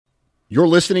You're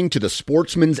listening to the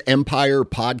Sportsman's Empire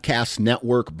Podcast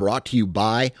Network, brought to you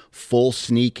by Full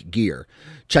Sneak Gear.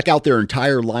 Check out their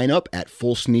entire lineup at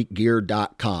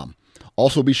fullsneakgear.com.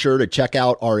 Also be sure to check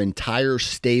out our entire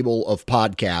stable of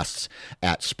podcasts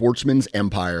at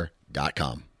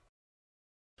sportsmansempire.com.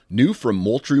 New from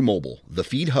Moultrie Mobile, the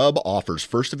Feed Hub offers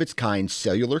first-of-its-kind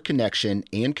cellular connection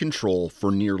and control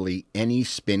for nearly any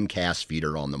spin cast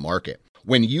feeder on the market.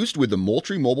 When used with the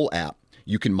Moultrie Mobile app,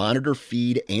 you can monitor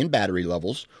feed and battery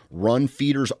levels, run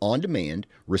feeders on demand,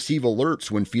 receive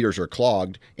alerts when feeders are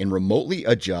clogged, and remotely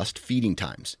adjust feeding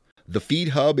times. The Feed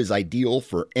Hub is ideal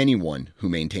for anyone who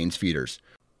maintains feeders.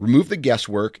 Remove the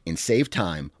guesswork and save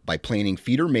time by planning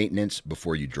feeder maintenance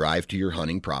before you drive to your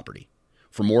hunting property.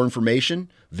 For more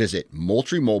information, visit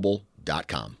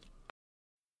MoultrieMobile.com.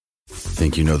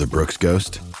 Think you know the Brooks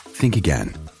Ghost? Think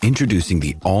again. Introducing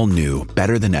the all-new,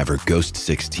 better-than-ever Ghost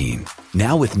 16.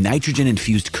 Now with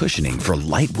nitrogen-infused cushioning for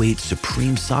lightweight,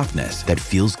 supreme softness that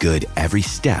feels good every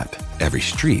step, every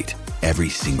street, every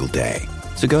single day.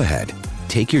 So go ahead,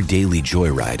 take your daily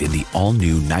joyride in the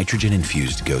all-new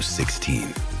nitrogen-infused Ghost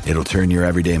 16. It'll turn your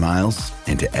everyday miles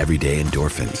into everyday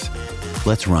endorphins.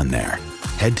 Let's run there.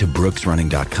 Head to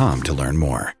brooksrunning.com to learn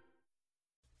more.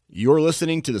 You're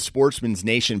listening to the Sportsman's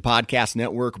Nation Podcast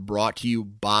Network, brought to you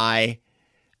by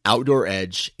Outdoor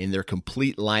Edge in their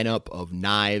complete lineup of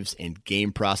knives and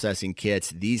game processing kits.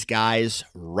 These guys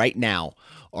right now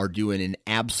are doing an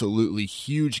absolutely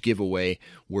huge giveaway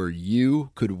where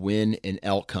you could win an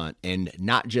elk hunt, and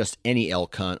not just any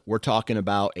elk hunt. We're talking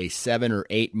about a 7 or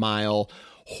 8 mile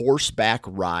horseback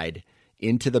ride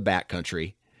into the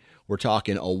backcountry. We're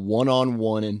talking a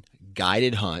one-on-one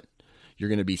guided hunt. You're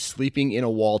going to be sleeping in a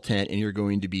wall tent, and you're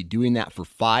going to be doing that for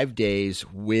 5 days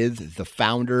with the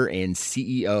founder and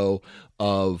CEO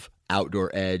of Outdoor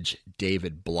Edge,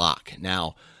 David Block.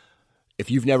 Now,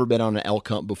 if you've never been on an elk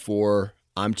hunt before,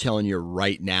 I'm telling you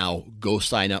right now, go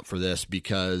sign up for this,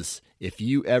 because if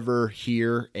you ever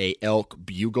hear a elk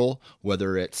bugle,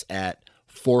 whether it's at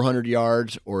 400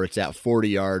 yards or it's at 40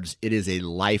 yards, it is a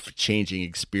life-changing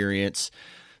experience.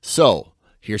 So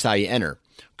here's how you enter.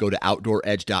 Go to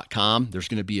OutdoorEdge.com. There's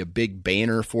going to be a big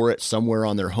banner for it somewhere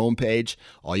on their homepage.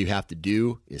 All you have to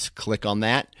do is click on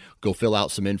that, go fill out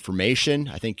some information.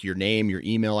 I think your name, your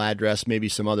email address, maybe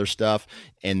some other stuff,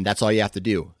 and that's all you have to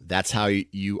do. That's how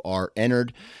you are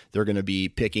entered. They're going to be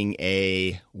picking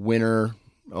a winner,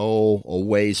 a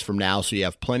ways from now, so you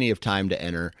have plenty of time to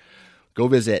enter. Go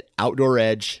visit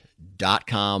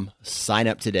OutdoorEdge.com, sign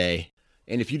up today.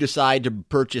 And if you decide to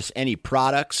purchase any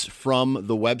products from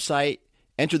the website,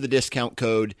 enter the discount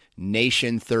code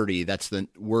NATION30. That's the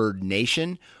word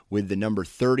nation with the number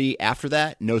 30 after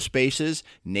that, no spaces,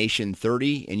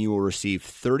 NATION30, and you will receive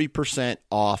 30%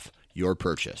 off your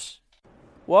purchase.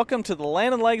 Welcome to the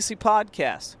Land and Legacy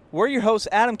Podcast. We're your hosts,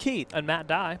 Adam Keith and Matt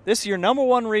Dye. This is your number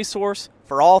one resource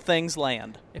for all things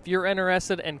land. If you're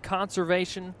interested in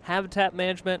conservation, habitat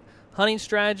management, hunting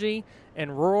strategy,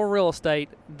 and rural real estate,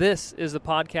 this is the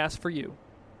podcast for you.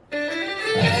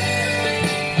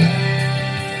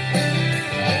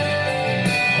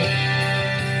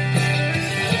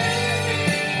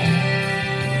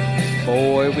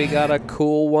 Boy, we got a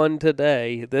cool one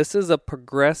today. This is a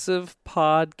progressive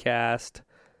podcast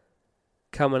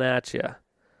coming at you.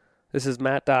 This is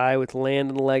Matt Dye with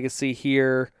Land and Legacy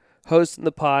here, hosting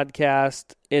the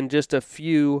podcast. In just a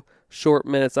few short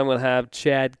minutes, I'm going to have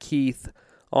Chad Keith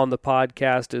on the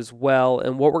podcast as well.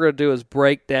 And what we're going to do is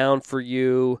break down for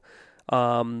you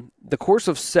the course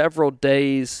of several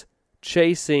days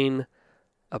chasing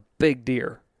a big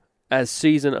deer as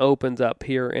season opens up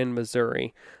here in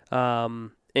Missouri.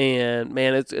 And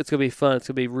man, it's going to be fun. It's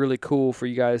going to be really cool for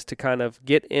you guys to kind of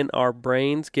get in our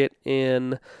brains, get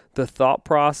in the thought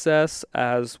process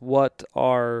as what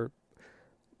our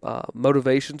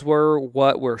motivations were,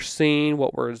 what we're seeing,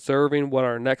 what we're observing, what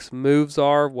our next moves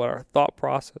are, what our thought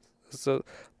processes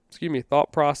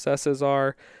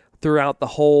are throughout the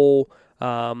whole,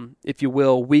 if you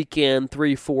will, weekend,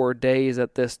 3-4 days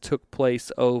that this took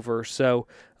place over. So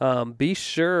be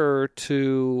sure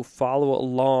to follow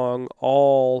along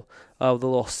all of the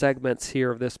little segments here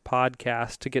of this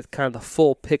podcast to get kind of the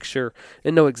full picture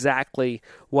and know exactly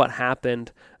what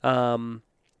happened.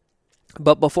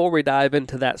 But before we dive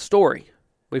into that story,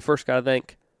 we first got to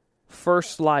thank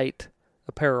First Light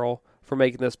Apparel for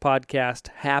making this podcast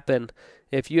happen.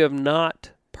 If you have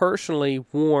not personally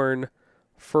worn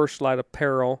First Light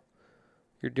Apparel,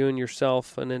 you're doing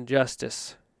yourself an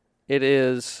injustice. It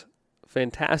is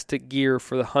fantastic gear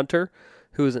for the hunter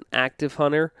who is an active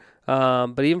hunter,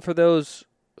 but even for those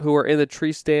who are in the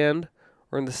tree stand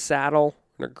or in the saddle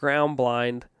or ground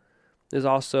blind, is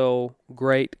also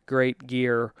great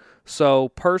gear. So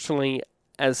personally,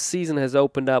 as season has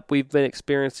opened up, we've been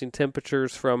experiencing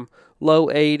temperatures from low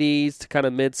 80s to kind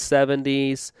of mid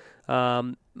 70s.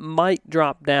 Might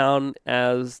drop down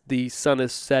as the sun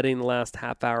is setting the last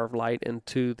half hour of light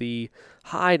into the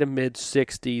high to mid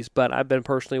 60s. But I've been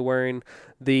personally wearing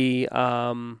the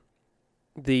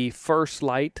First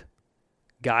Light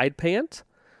guide pants,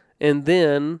 and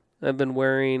then I've been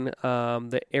wearing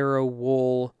the Arrow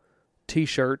Wool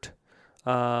t-shirt.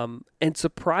 And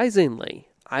surprisingly,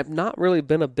 I've not really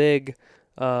been a big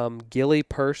ghillie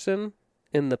person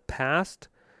in the past.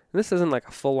 And this isn't like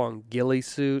a full-on ghillie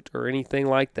suit or anything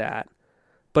like that,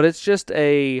 but it's just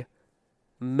a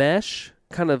mesh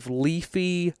kind of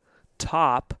leafy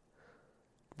top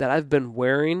that I've been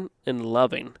wearing and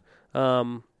loving.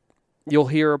 You'll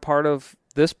hear a part of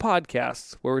this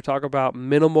podcast where we talk about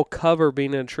minimal cover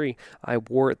being in a tree. I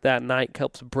wore it that night,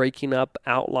 helps breaking up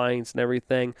outlines and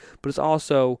everything, but it's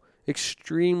also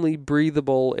extremely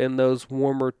breathable in those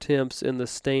warmer temps in the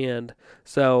stand.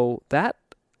 So that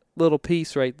little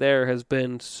piece right there has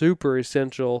been super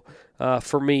essential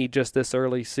for me just this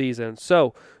early season.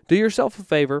 So do yourself a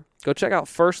favor, go check out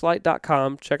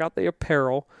firstlight.com, check out the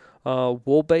apparel,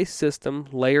 wool-based system.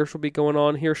 Layers will be going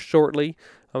on here shortly.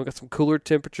 We've got some cooler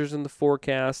temperatures in the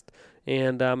forecast,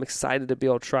 and I'm excited to be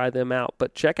able to try them out.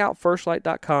 But check out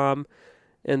firstlight.com,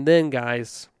 and then,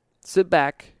 guys, sit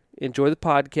back, enjoy the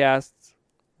podcast.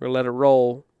 We're going to let it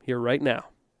roll here right now.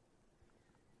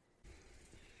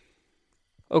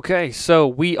 Okay, so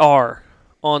we are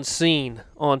on scene,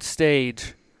 on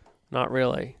stage. Not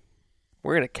really.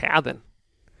 We're in a cabin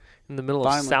in the middle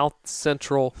of South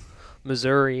Central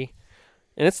Missouri,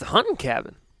 and it's the hunting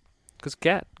cabin. Because,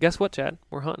 guess what, Chad?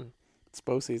 We're hunting. It's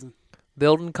bow season.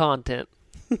 Building content.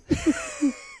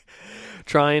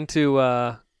 Trying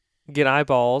to get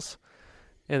eyeballs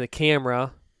and the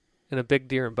camera and a big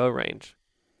deer in bow range.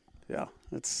 Yeah,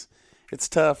 it's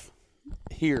tough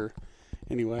here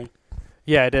anyway.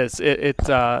 Yeah, it is.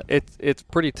 It's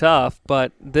pretty tough,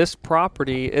 but this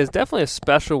property is definitely a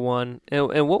special one.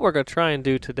 And what we're going to try and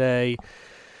do today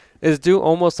is do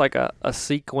almost like a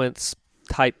sequence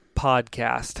type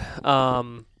podcast,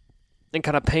 and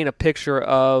kind of paint a picture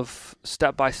of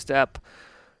step by step,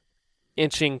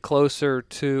 inching closer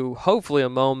to hopefully a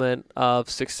moment of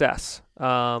success. We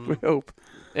hope.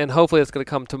 And hopefully it's going to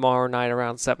come tomorrow night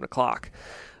around 7 o'clock.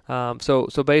 So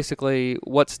basically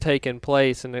what's taken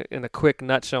place in a quick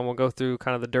nutshell, we'll go through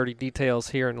kind of the dirty details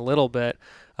here in a little bit.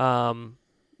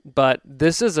 But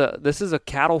this is a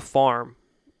cattle farm.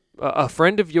 A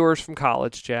friend of yours from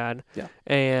college, Chad, yeah,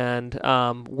 and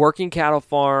working cattle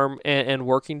farm and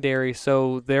working dairy.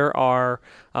 So there are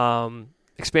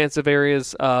expansive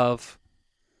areas of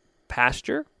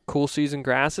pasture, cool season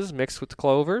grasses mixed with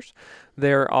clovers.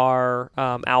 There are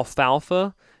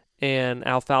alfalfa and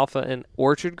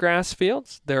orchard grass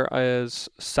fields. There is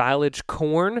silage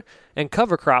corn and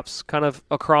cover crops kind of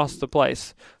across the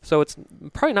place. So it's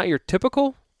probably not your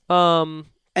typical and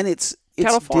it's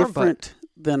cattle farm, different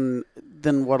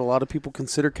than what a lot of people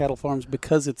consider cattle farms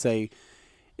because it's a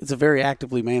very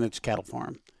actively managed cattle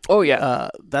farm. Oh yeah,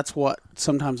 that's what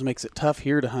sometimes makes it tough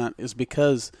here to hunt is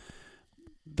because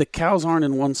the cows aren't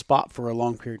in one spot for a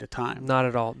long period of time. Not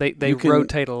at all. They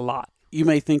rotate a lot. You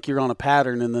may think you're on a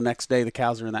pattern, and the next day the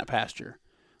cows are in that pasture.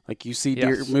 Like you see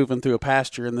deer moving through a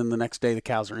pasture, and then the next day the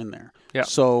cows are in there. Yeah.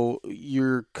 So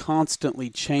you're constantly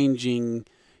changing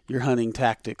your hunting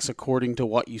tactics according to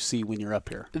what you see when you're up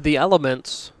here. The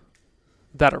elements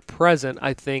that are present,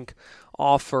 I think,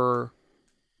 offer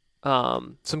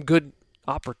some good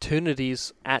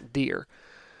opportunities at deer.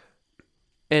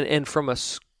 And from a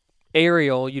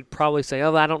aerial, you'd probably say,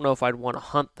 oh, I don't know if I'd want to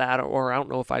hunt that, or I don't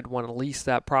know if I'd want to lease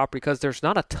that property because there's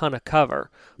not a ton of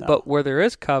cover. No. But where there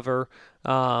is cover,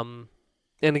 and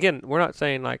again, we're not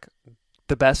saying like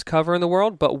the best cover in the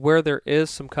world, but where there is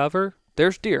some cover,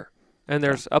 there's deer. And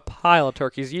there's a pile of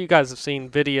turkeys. You guys have seen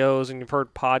videos and you've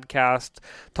heard podcasts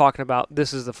talking about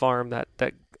this is the farm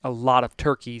that a lot of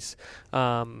turkeys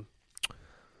die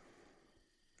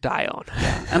on.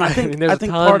 And I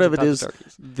think part of it is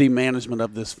the management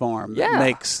of this farm that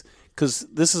makes, because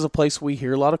this is a place we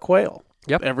hear a lot of quail.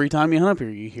 Yep. Every time you hunt up here,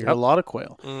 you hear a lot of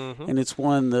quail. Mm-hmm. And it's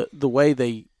the way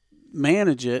they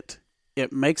manage it,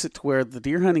 it makes it to where the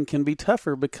deer hunting can be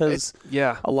tougher because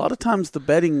a lot of times the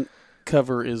bedding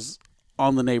cover is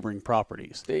on the neighboring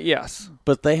properties. Yes.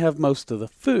 But they have most of the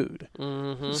food.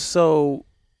 Mm-hmm. So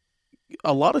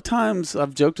a lot of times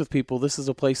I've joked with people, this is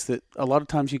a place that a lot of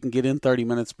times you can get in 30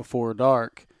 minutes before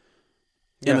dark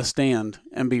in a stand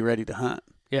and be ready to hunt.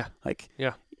 Yeah.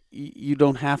 you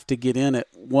don't have to get in at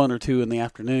 1 or 2 in the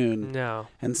afternoon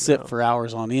and sit for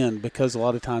hours on end, because a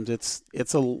lot of times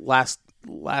it's a last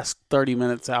 30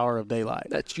 minutes, hour of daylight.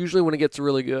 That's usually when it gets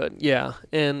really good. Yeah.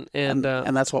 And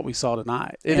that's what we saw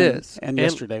tonight. It is. And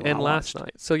yesterday when and last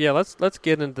night. So yeah, let's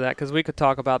get into that, because we could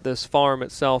talk about this farm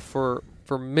itself for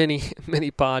many, many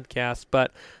podcasts,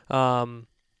 but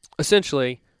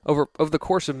essentially over the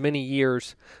course of many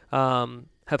years,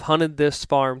 have hunted this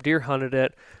farm, deer hunted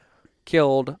it,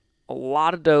 killed a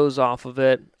lot of does off of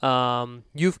it.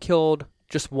 You've killed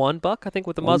just one buck, I think,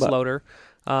 with the muzzleloader.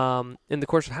 In the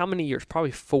course of how many years?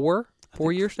 Probably four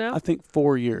years now? I think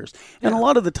 4 years. And a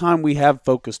lot of the time we have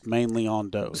focused mainly on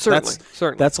does.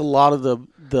 Certainly. That's a lot of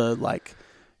the like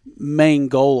main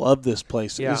goal of this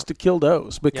place is to kill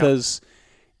does, because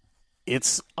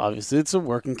it's obviously it's a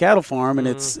working cattle farm, and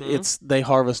it's they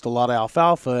harvest a lot of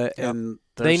alfalfa, and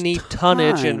they need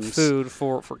tonnage and food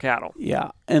for cattle.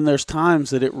 Yeah, and there's times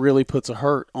that it really puts a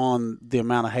hurt on the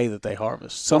amount of hay that they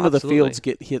harvest. Some of the fields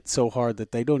get hit so hard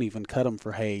that they don't even cut them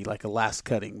for hay, like a last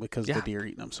cutting, because the deer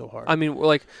eating them so hard. I mean,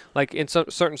 like in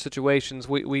certain situations,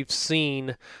 we've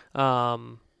seen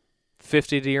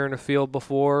 50 deer in a field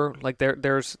before. Like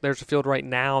there's a field right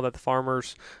now that the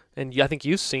farmers. And I think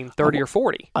you've seen 30 or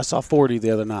 40. I saw 40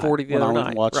 the other night. 40 the other night. When I went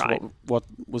and watched what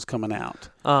was coming out.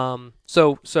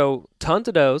 So tons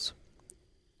of does.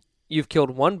 You've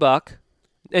killed one buck,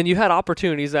 and you had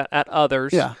opportunities at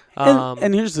others. Yeah.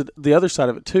 And here's the other side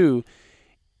of it too.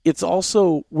 It's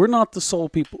also, we're not the sole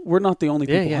people. We're not the only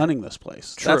people hunting this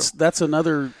place. True. That's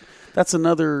another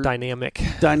dynamic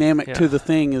to the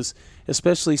thing, is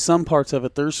especially some parts of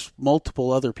it. There's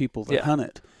multiple other people that hunt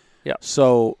it. Yeah.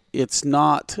 So it's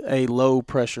not a low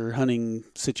pressure hunting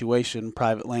situation,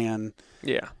 private land.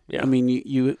 Yeah. Yeah. I mean,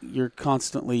 you're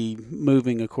constantly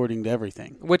moving according to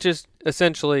everything. Which is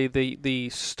essentially the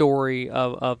story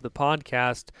of the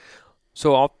podcast.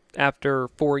 So after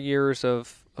 4 years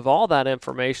of all that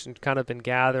information kind of been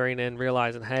gathering and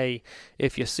realizing, hey,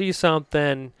 if you see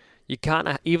something, you kind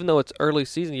of, even though it's early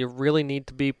season, you really need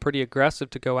to be pretty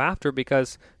aggressive to go after,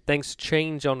 because things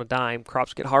change on a dime.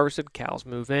 Crops get harvested, cows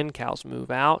move in, cows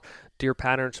move out, deer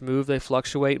patterns move, they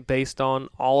fluctuate based on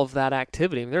all of that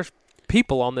activity. I mean, there's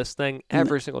people on this thing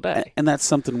every single day. And that's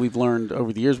something we've learned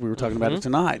over the years. We were talking about it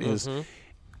tonight, is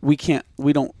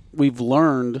we've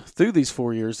learned through these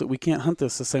 4 years that we can't hunt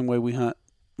this the same way we hunt,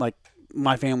 like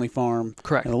my family farm.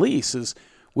 Correct. And Elise is.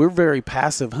 We're very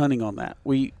passive hunting on that.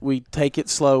 We take it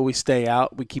slow, we stay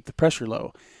out, we keep the pressure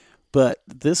low. But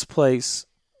this place,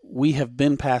 we have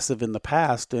been passive in the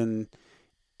past, and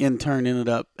in turn ended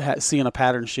up seeing a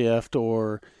pattern shift,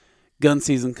 or gun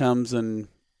season comes and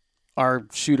our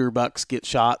shooter bucks get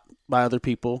shot by other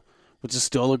people, which is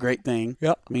still a great thing.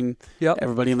 Yep. I mean,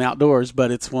 everybody in the outdoors, but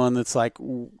it's one that's like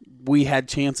we had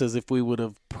chances if we would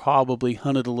have probably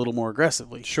hunted a little more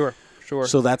aggressively. Sure.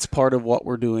 So that's part of what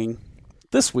we're doing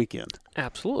this weekend.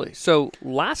 Absolutely. So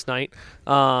last night,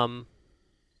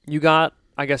 you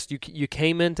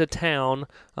came into town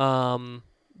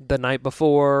the night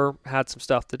before, had some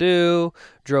stuff to do,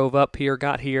 drove up here,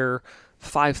 got here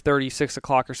 5:30, 6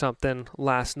 o'clock or something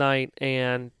last night,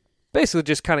 and basically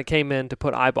just kind of came in to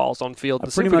put eyeballs on field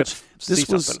to see if we could see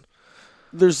something.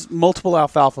 There's multiple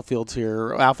alfalfa fields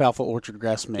here, alfalfa orchard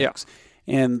grass mix,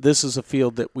 and this is a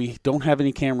field that we don't have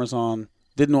any cameras on,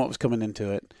 didn't know what was coming into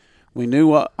it. We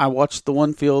knew I watched the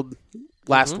one field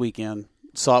last weekend,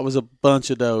 saw it was a bunch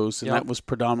of does, and that was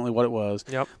predominantly what it was.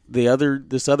 Yep.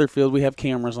 This other field we have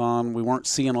cameras on. We weren't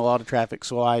seeing a lot of traffic,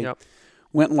 so I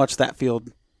went and watched that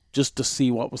field just to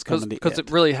see what was coming to it. Because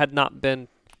it really had not been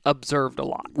observed a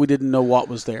lot. We didn't know what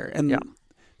was there. And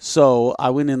so I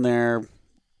went in there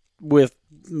with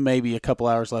maybe a couple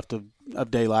hours left of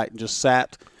daylight and just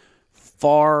sat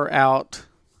far out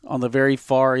on the very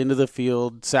far end of the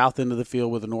field, south end of the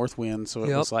field with a north wind, so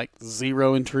it was like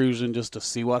zero intrusion, just to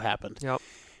see what happened. Yep.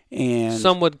 And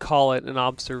some would call it an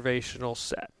observational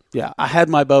set. Yeah, I had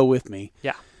my bow with me.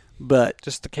 Yeah. But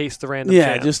just in case the random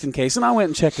chance. Just in case. And I went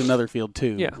and checked another field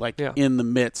too. Yeah. In the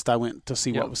midst, I went to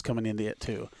see what was coming into it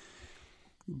too.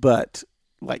 But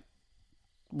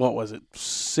what was it?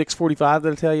 6:45?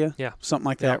 Did I tell you? Yeah. Something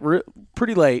like that.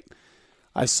 Pretty late.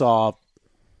 I saw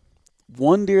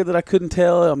one deer that I couldn't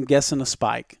tell. I'm guessing a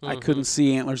spike. I couldn't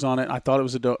see antlers on it. I thought it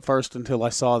was a doe at first until I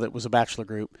saw that it was a bachelor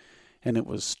group, and it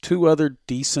was two other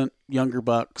decent younger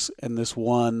bucks and this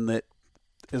one that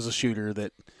is a shooter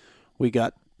that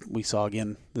we saw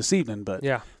again this evening. But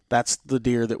that's the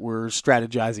deer that we're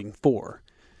strategizing for.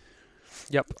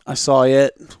 Yep. I saw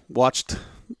it. Watched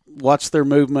their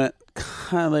movement.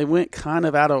 They went kind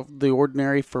of out of the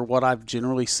ordinary for what I've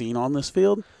generally seen on this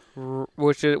field.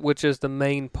 which is the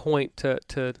main point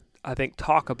to I think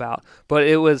talk about. But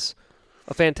it was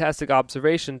a fantastic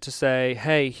observation to say,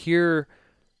 hey, here's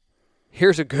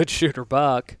a good shooter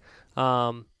buck.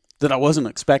 That I wasn't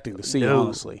expecting to see,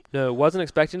 honestly. No, wasn't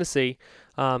expecting to see.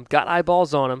 Got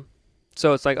eyeballs on him.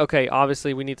 So it's like, okay,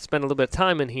 obviously we need to spend a little bit of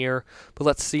time in here, but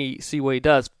let's see what he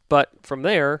does. But from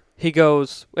there, he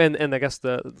goes, and I guess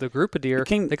the group of deer,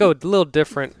 they go a little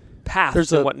different path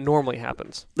than what normally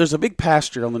happens. There's a big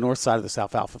pasture on the north side of this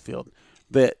alfalfa field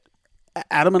that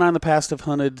Adam and I in the past have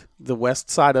hunted the west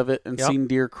side of it and seen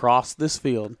deer cross this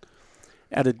field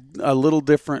at a little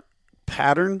different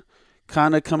pattern,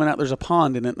 kind of coming out. There's a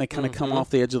pond in it, and they kind of come off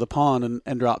the edge of the pond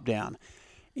and drop down.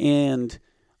 And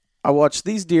I watched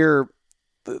these deer.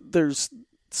 There's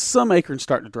some acorns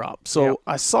starting to drop. So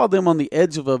I saw them on the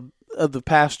edge of the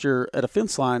pasture at a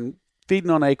fence line feeding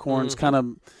on acorns, kind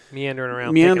of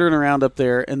meandering around up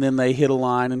there, and then they hit a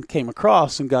line and came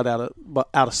across and got out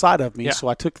of sight of me. So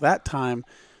I took that time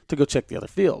to go check the other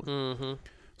field.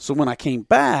 So when I came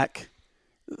back,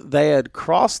 they had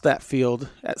crossed that field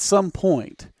at some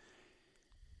point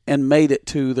and made it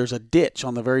to, there's a ditch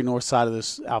on the very north side of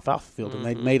this alfalfa field, and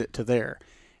they'd made it to there,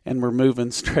 and were moving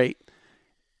straight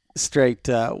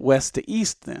west to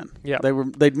east. Then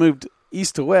they'd moved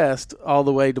east to west all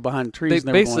the way to behind trees.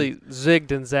 They basically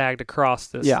zigged and zagged across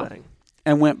this thing,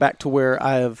 and went back to where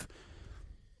I have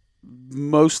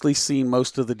mostly seen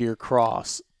most of the deer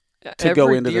cross to go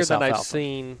into this alfalfa. Every deer that I've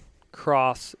seen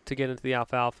cross to get into the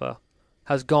alfalfa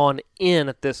has gone in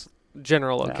at this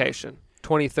general location,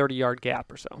 20, 30-yard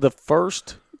gap or so. The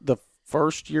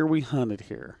first year we hunted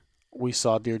here, we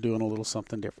saw deer doing a little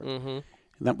something different.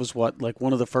 And that was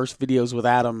one of the first videos with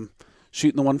Adam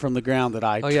shooting the one from the ground that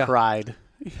I tried,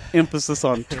 emphasis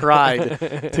on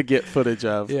tried, to get footage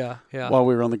of while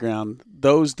we were on the ground.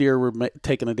 Those deer were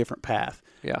taking a different path.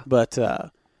 But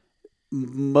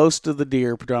most of the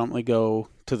deer predominantly go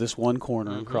to this one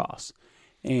corner and cross.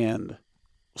 And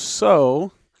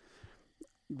so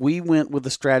we went with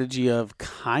the strategy of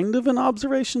kind of an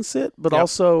observation sit, but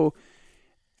also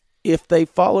if they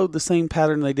followed the same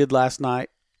pattern they did last night,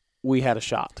 we had a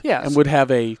shot. And would have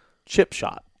a chip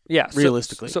shot.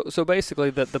 Realistically. So basically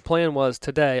the plan was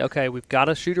today, okay, we've got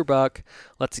a shooter buck.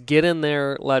 Let's get in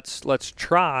there. Let's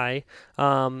try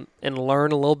and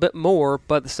learn a little bit more,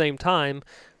 but at the same time,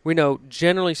 we know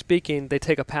generally speaking they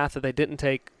take a path that they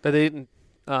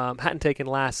hadn't taken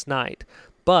last night.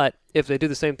 But if they do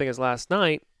the same thing as last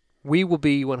night, we will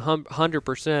be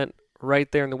 100%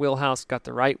 right there in the wheelhouse, got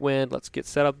the right wind, let's get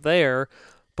set up there,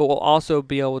 but we'll also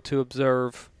be able to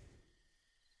observe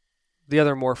the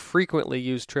other more frequently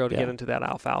used trail to get into that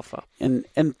alfalfa. And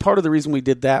part of the reason we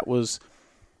did that was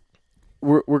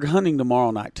we're hunting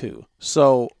tomorrow night too.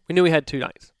 So we knew we had 2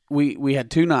 nights. We had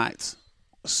 2 nights.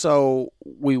 So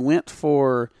we went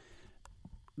for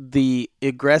the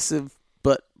aggressive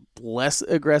but less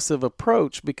aggressive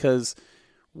approach because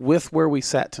with where we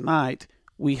sat tonight,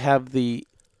 we have the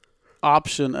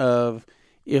option of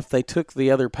if they took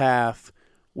the other path,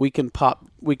 we can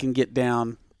get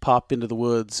down, pop into the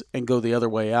woods, and go the other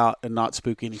way out and not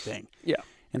spook anything.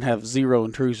 And have zero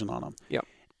intrusion on them.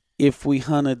 If we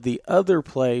hunted the other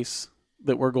place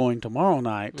that we're going tomorrow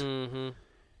night,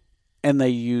 and they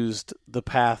used the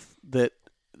path that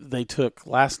they took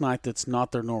last night that's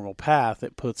not their normal path,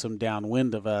 it puts them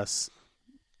downwind of us,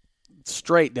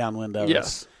 straight downwind of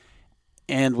us.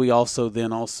 And we also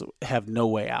have no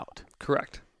way out.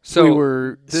 Correct. So we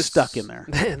were stuck in there.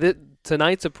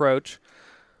 Tonight's approach,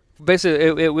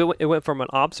 basically, it went from an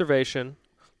observation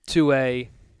to a,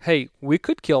 hey, we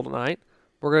could kill tonight.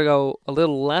 We're going to go a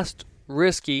little less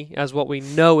risky as what we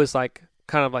know is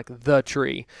kind of like the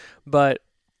tree. But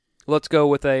let's go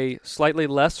with a slightly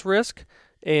less risk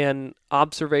and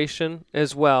observation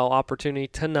as well, opportunity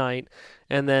tonight.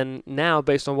 And then now,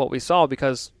 based on what we saw,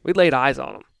 because we laid eyes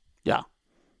on them.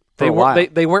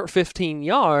 They weren't 15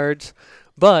 yards,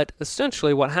 but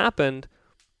essentially what happened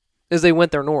is they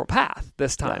went their normal path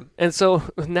this time. And so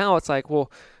now it's like,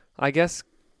 well, I guess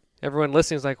everyone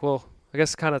listening is like, well, I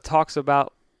guess it kind of talks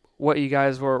about what you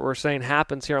guys were saying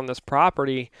happens here on this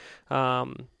property.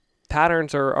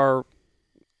 Patterns are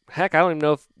heck, I don't even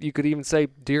know if you could even say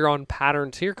deer on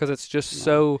patterns here because it's just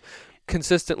so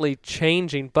consistently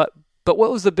changing. But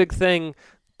what was the big thing,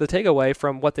 the takeaway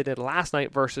from what they did last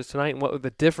night versus tonight, and what were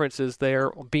the differences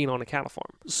there being on a cattle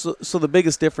farm? So the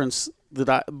biggest difference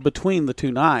between the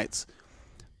 2 nights,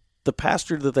 the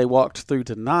pasture that they walked through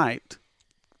tonight,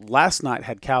 last night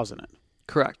had cows in it.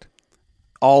 Correct.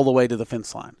 All the way to the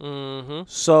fence line.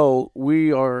 So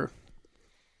we are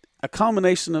a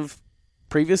combination of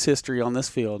previous history on this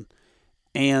field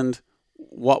and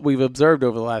what we've observed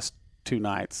over the last 2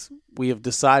 nights, we have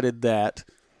decided that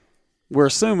we're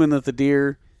assuming that the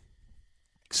deer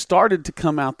started to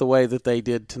come out the way that they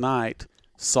did tonight,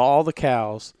 saw the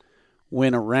cows,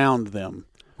 went around them.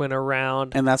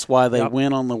 And that's why they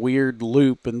went on the weird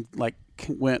loop and like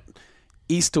went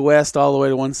east to west all the way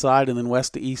to one side and then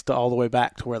west to east all the way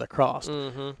back to where they crossed.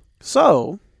 Mm-hmm.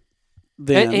 So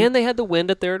then... And they had the wind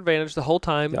at their advantage the whole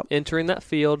time entering that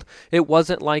field. It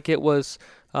wasn't like it was,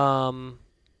 putting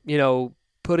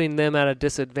them at a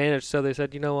disadvantage. So they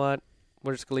said, you know what?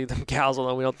 We're just going to leave them cows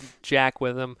alone. We don't jack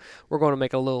with them. We're going to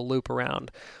make a little loop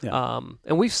around. Yeah.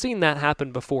 And we've seen that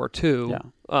happen before too.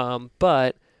 Yeah.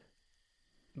 But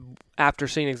after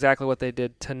seeing exactly what they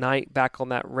did tonight back on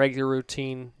that regular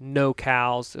routine, no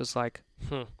cows, it was like,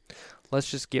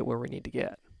 let's just get where we need to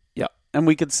get. Yeah. And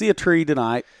we could see a tree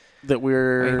tonight that we've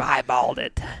eyeballed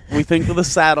it. We think with a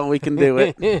saddle we can do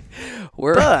it.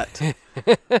 But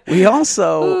we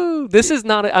also... this is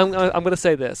not... I'm going to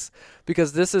say this,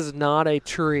 because this is not a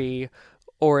tree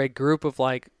or a group of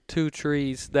like 2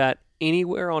 trees that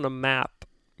anywhere on a map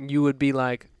you would be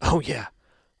like, oh yeah,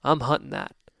 I'm hunting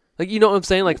that. Like, you know what I'm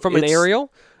saying? Like from an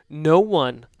aerial, no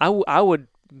one. I would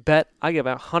bet I give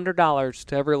 $100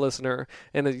 to every listener,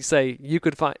 and as you say, you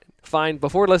could find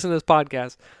before listening to this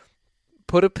podcast,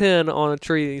 put a pin on a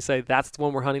tree and you say that's the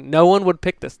one we're hunting. No one would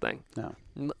pick this thing. No.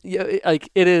 Yeah, like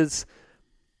it is.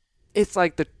 It's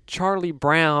like the Charlie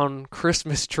Brown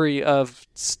Christmas tree of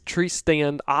tree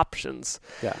stand options.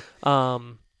 Yeah.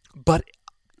 But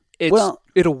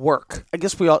it'll work. I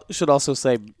guess we should also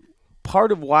say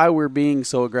part of why we're being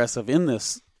so aggressive in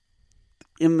this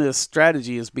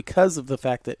strategy is because of the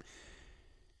fact that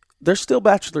they're still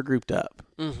bachelor grouped up.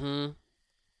 Mm-hmm.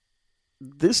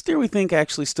 This deer we think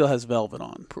actually still has velvet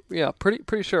on. Yeah,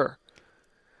 pretty sure.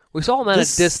 We saw him at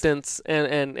a distance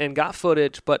and got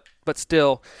footage, but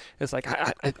still, it's like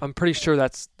I'm pretty sure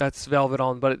that's velvet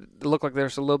on. But it looked like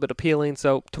there's a little bit of peeling.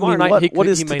 So tomorrow night he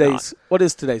may not. What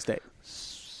is today's date?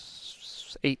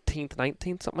 18th,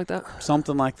 19th, something like that.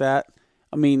 Something like that.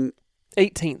 I mean,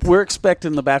 18th. We're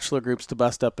expecting the bachelor groups to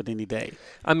bust up at any day.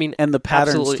 I mean, and the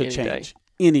patterns to change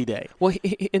any day. Well,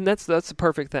 and that's the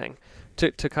perfect thing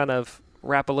to kind of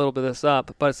wrap a little bit of this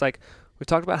up. But it's like we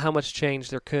talked about how much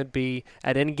change there could be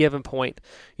at any given point.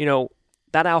 You know,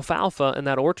 that alfalfa and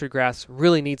that orchard grass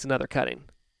really needs another cutting.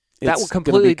 That will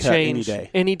completely change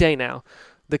any day now.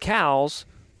 The cows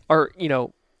are,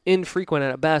 infrequent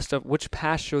at best of which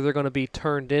pasture they're going to be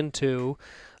turned into.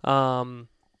 The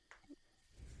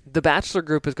bachelor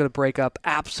group is going to break up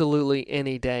absolutely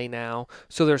any day now.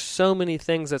 So there's so many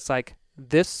things that's like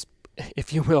this,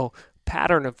 if you will,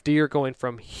 pattern of deer going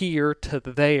from here to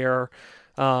there.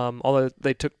 Although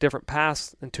they took different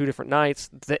paths in 2 different nights,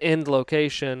 the end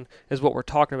location is what we're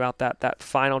talking about, that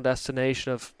final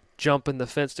destination of jumping the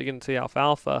fence to get into the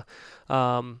alfalfa.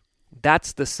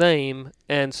 That's the same.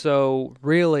 And so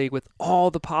really with all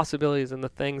the possibilities and the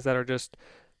things that are just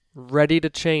ready to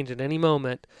change at any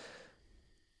moment,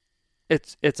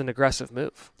 it's an aggressive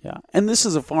move. Yeah. And this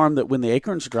is a farm that when the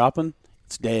acorns are dropping,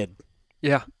 it's dead.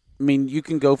 Yeah. I mean, you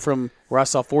can go from where I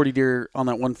saw 40 deer on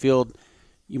that one field,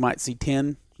 you might see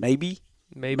 10, maybe.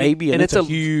 And it's a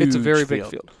huge It's a very field.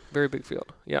 big field. Very big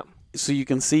field. Yeah. So you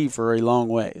can see for a long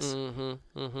ways.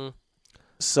 Mm-hmm. Mm-hmm.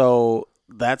 So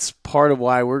that's part of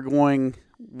why we're going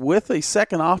with a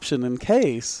second option in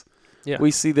case we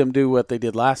see them do what they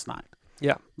did last night.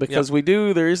 Yeah. Because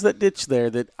there is that ditch there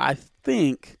that I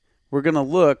think we're going to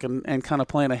look and kind of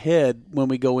plan ahead when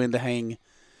we go in to hang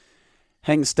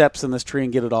steps in this tree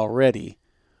and get it all ready.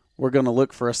 We're going to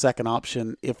look for a second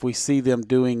option if we see them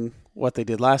doing what they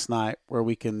did last night, where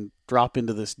we can drop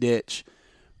into this ditch,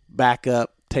 back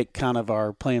up, take kind of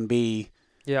our plan B,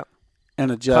 and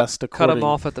adjust cut them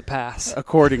off at the pass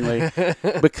accordingly,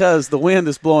 because the wind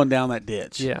is blowing down that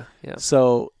ditch. Yeah.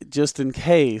 So just in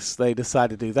case they decide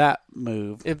to do that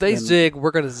move, if they zig, we're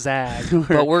going to zag.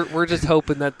 But we're just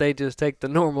hoping that they just take the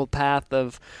normal path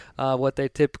of what they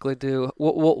typically do.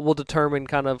 We'll determine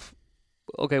kind of,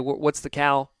 okay, what's the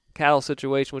cattle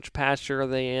situation, which pasture are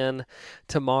they in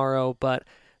tomorrow. But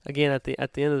again, at the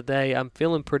end of the day, I'm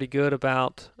feeling pretty good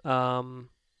about our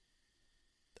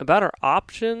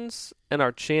options and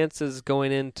our chances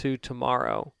going into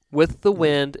tomorrow with the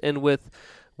wind and with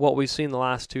what we've seen the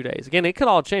last 2 days. Again, it could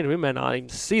all change. We may not even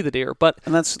see the deer, but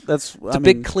that's it's a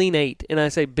big clean 8. And I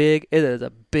say big, it is a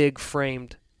big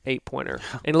framed 8-pointer,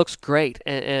 and it looks great.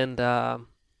 And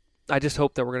I just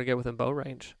hope that we're going to get within bow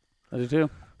range. I do too.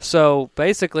 So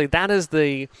basically, that is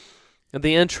the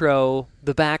intro,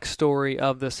 the backstory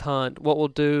of this hunt. What we'll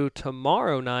do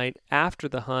tomorrow night after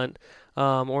the hunt,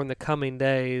 or in the coming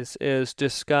days, is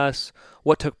discuss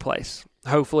what took place.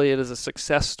 Hopefully it is a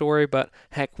success story, but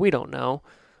heck, we don't know.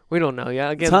 We don't know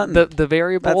yet. Again, It's the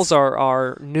variables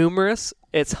are numerous.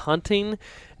 It's hunting,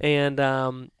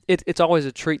 and it's always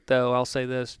a treat, though, I'll say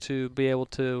this, to be able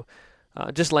to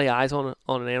just lay eyes on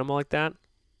an animal like that.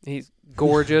 He's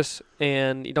gorgeous,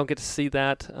 and you don't get to see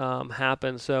that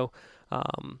happen. So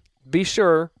be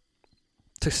sure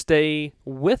to stay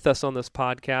with us on this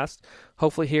podcast.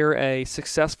 Hopefully hear a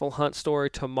successful hunt story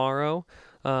tomorrow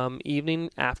evening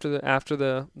after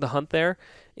the hunt there.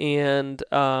 And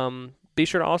be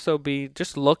sure to also be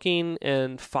just looking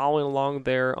and following along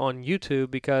there on YouTube,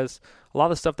 because a lot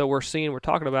of the stuff that we're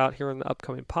talking about here in the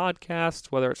upcoming podcast,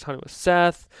 whether it's hunting with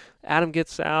Seth, Adam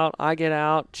gets out, I get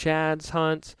out, Chad's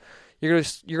hunts, you're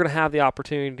gonna have the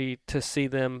opportunity to see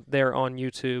them there on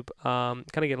YouTube. Kind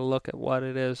of get a look at what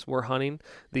it is we're hunting,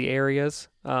 the areas,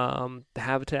 the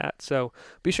habitat. So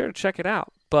be sure to check it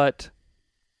out. But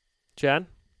Chad,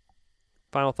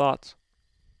 final thoughts.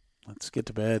 Let's get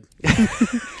to bed.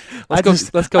 Let's go. I kill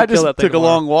just that thing took a tomorrow.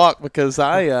 long walk because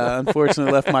I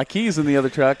unfortunately left my keys in the other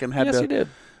truck and had Yes, to you did.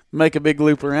 make a big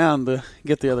loop around to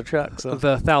get the other truck. So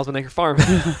The 1,000-acre farm.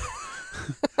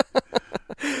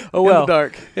 Oh in well, the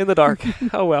dark. in the dark.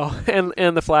 Oh well,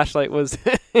 and the flashlight was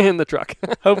in the truck.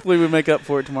 Hopefully we make up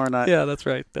for it tomorrow night. Yeah, that's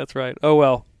right. Oh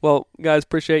well. Well, guys,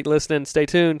 appreciate you listening. Stay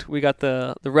tuned. We got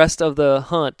the rest of the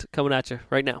hunt coming at you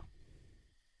right now.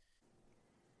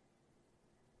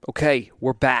 Okay,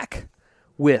 we're back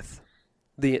with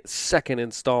the second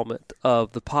installment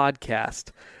of the podcast.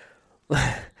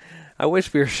 I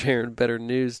wish we were sharing better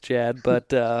news, Chad,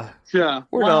 but Yeah.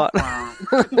 we're not.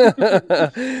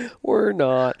 We're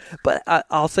not. But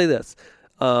I'll say this.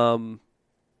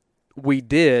 We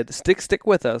did stick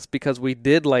with us, because we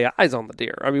did lay eyes on the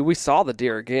deer. I mean, we saw the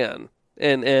deer again.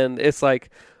 And it's like,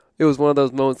 it was one of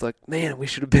those moments like, man, we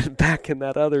should have been back in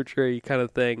that other tree kind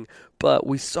of thing. But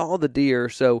we saw the deer.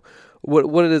 So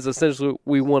what it is essentially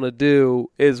we want to do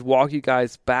is walk you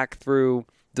guys back through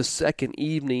the second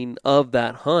evening of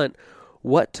that hunt,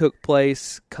 what took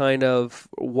place, kind of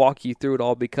walk you through it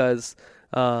all, because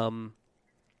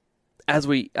as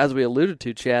we alluded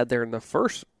to, Chad, there in the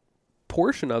first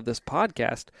portion of this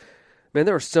podcast, man,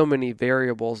 there were so many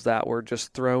variables that were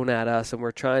just thrown at us, and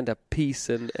we're trying to piece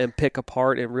and pick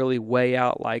apart and really weigh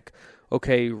out, like,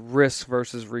 okay, risk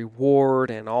versus reward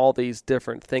and all these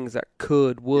different things that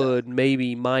would,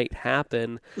 maybe might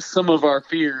happen. Some of our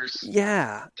fears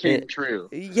came true.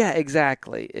 Yeah,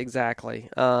 exactly.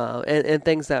 And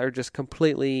things that are just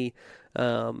completely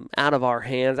out of our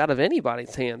hands, out of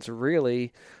anybody's hands,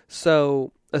 really.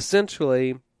 So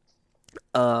essentially,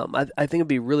 I think it'd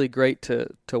be really great to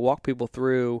walk people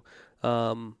through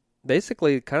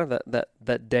basically kind of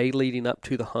that day leading up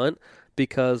to the hunt,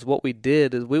 because what we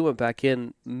did is we went back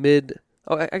in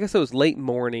I guess it was late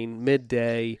morning,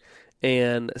 midday,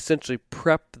 and essentially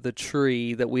prepped the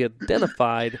tree that we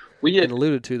identified and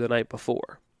alluded to the night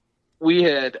before. We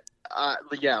had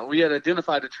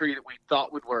identified a tree that we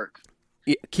thought would work.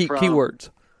 Yeah, keywords.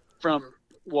 From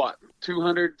what,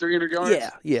 200, 300 yards?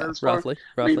 Yeah, roughly.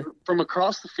 I mean, from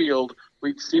across the field,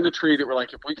 we'd seen a tree that we're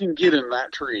like, if we can get in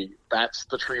that tree, that's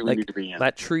the tree we need to be in.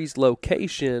 That tree's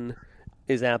location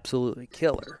is absolutely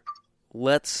killer.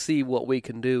 Let's see what we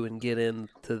can do and get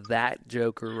into that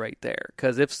joker right there.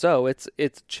 Because if so, it's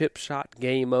chip shot,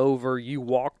 game over. You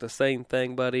walk the same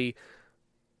thing, buddy.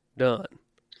 Done.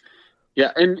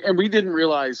 Yeah, and we didn't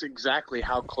realize exactly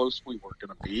how close we were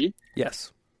going to be.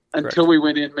 Yes. Until we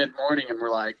went in mid-morning and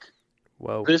we're like,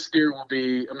 whoa, this deer will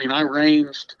be, I mean, I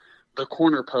ranged the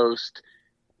corner post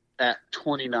at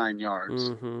 29 yards.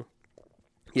 Mm-hmm.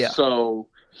 Yeah. So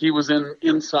he was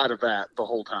inside of that the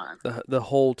whole time. The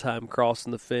whole time,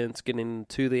 crossing the fence, getting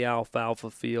to the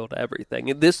alfalfa field, everything.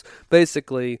 And this,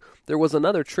 basically, there was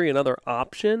another tree, another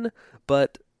option,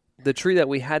 but the tree that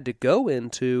we had to go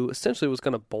into essentially was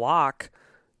going to block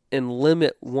and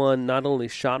limit not only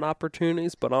shot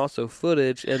opportunities, but also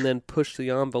footage, and then push the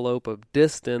envelope of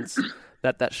distance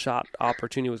that shot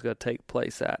opportunity was going to take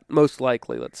place at, most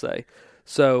likely, let's say.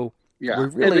 So we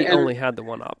really only had the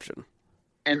one option.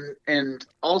 And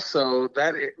also,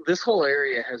 this whole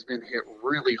area has been hit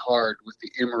really hard with the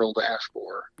emerald ash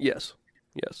borer. Yes.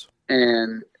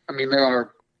 And, I mean, there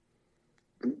are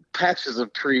patches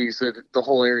of trees that the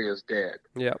whole area is dead.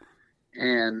 Yeah.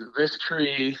 And this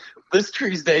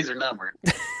tree's days are numbered.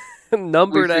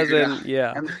 Numbered as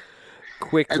in,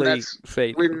 quickly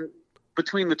fading. When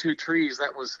between the two trees,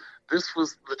 this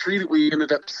was the tree that we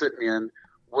ended up sitting in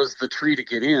was the tree to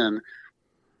get in,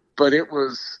 but it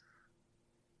was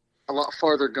a lot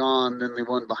farther gone than the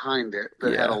one behind it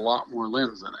that had a lot more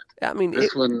limbs in it. I mean,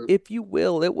 this one, if you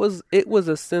will, it was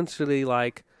essentially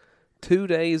like 2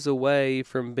 days away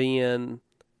from being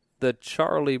the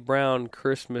Charlie Brown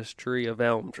Christmas tree of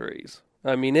elm trees.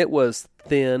 I mean, it was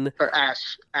thin. Or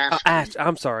ash.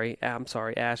 I'm sorry,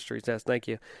 ash trees. Yes, thank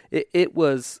you. It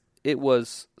was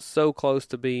so close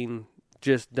to being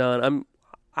just done.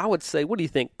 I would say, what do you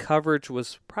think? Coverage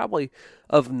was probably,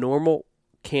 of normal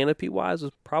canopy wise,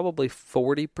 was probably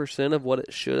 40% of what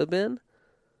it should have been.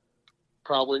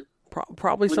 Probably.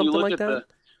 Probably something like that.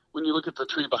 When you look at the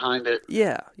tree behind it.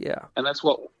 Yeah. And that's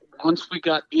what, once we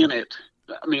got in it,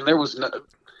 I mean,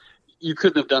 you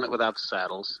couldn't have done it without the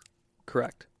saddles.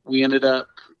 Correct. We ended up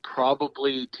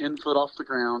probably 10 foot off the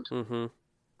ground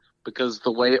because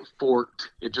the way it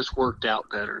forked, it just worked out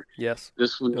better. Yes.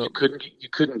 This one, you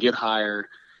couldn't get higher.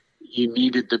 You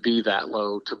needed to be that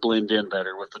low to blend in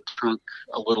better with the trunk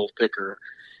a little thicker.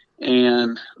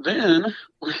 And then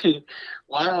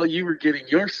while you were getting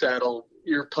your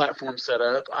platform set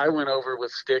up, I went over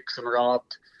with sticks and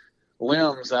robbed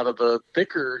limbs out of the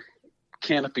thicker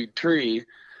canopied tree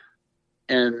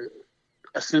and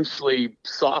essentially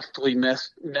softly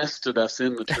nested us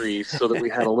in the tree so that we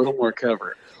had a little more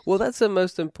cover. Well, that's the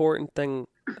most important thing.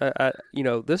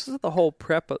 This is the whole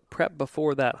prep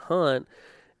before that hunt.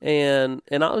 And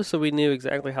obviously we knew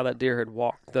exactly how that deer had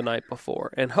walked the night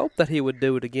before and hoped that he would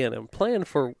do it again and plan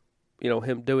for,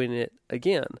 him doing it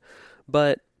again.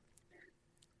 But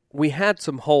we had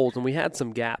some holes and we had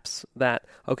some gaps that,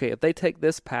 okay, if they take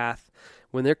this path,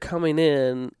 when they're coming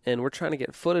in and we're trying to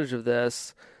get footage of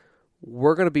this,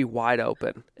 we're going to be wide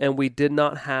open. And we did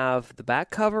not have the back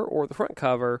cover or the front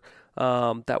cover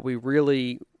that we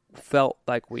really felt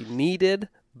like we needed,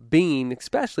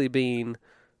 especially being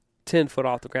 10 foot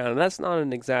off the ground. And that's not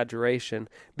an exaggeration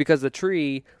because the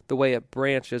tree, the way it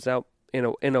branches out in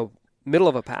a middle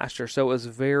of a pasture, so it was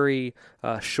very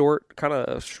short, kind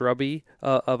of shrubby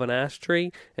of an ash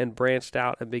tree, and branched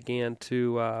out and began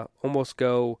to almost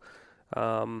go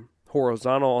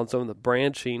horizontal on some of the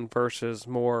branching versus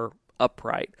more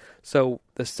upright. So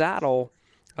the saddle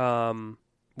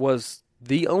was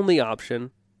the only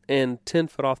option, and 10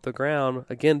 foot off the ground,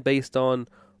 again, based on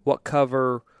what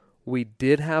cover we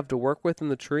did have to work with in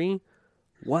the tree,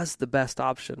 was the best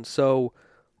option. So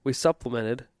we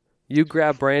supplemented. You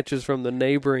grabbed branches from the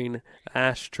neighboring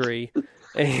ash tree,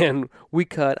 and we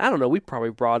cut, we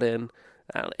probably brought in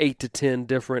 8 to 10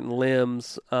 different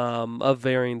limbs of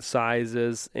varying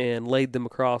sizes and laid them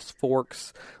across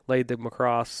forks, laid them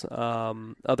across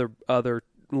other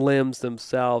limbs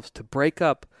themselves to break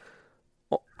up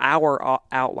our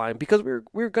outline, because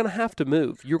we're going to have to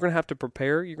move. You're going to have to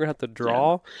prepare. You're going to have to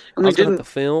draw. And we didn't have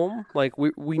to film. Like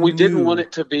we didn't want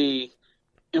it to be.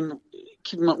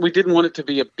 We didn't want it to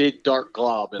be a big dark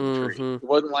glob in the tree. It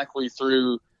wasn't like we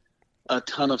threw a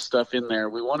ton of stuff in there.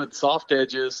 We wanted soft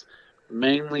edges,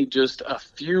 mainly just a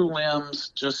few limbs,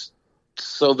 just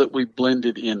so that we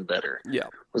blended in better. Yeah,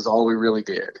 was all we really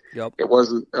did. Yep. It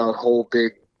wasn't a whole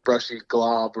big brushy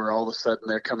glob where all of a sudden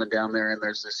they're coming down there and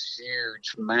there's this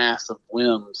huge mass of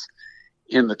limbs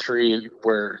in the tree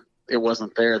where it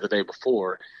wasn't there the day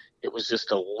before. It was just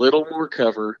a little more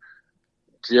cover,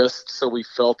 just so we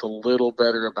felt a little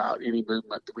better about any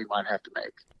movement that we might have to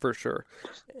make. For sure.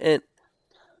 And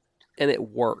it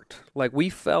worked. Like, we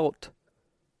felt,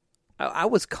 I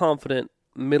was confident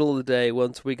middle of the day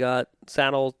once we got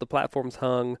saddles, the platforms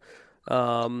hung,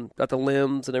 got the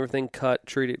limbs and everything cut,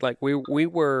 treated. Like, we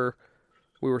were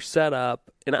set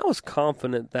up, and I was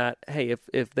confident that, hey,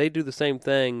 if they do the same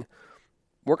thing,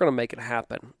 we're going to make it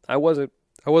happen. I wasn't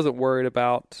worried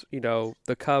about,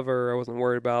 the cover. I wasn't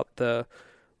worried about the,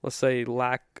 let's say,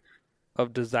 lack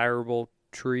of desirable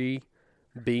tree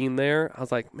being there. I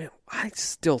was like, man, I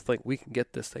still think we can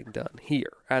get this thing done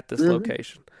here at this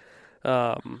location.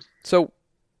 So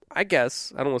I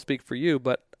guess, I don't want to speak for you,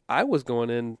 but I was going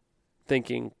in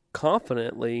thinking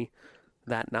confidently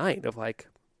that night of like,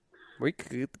 we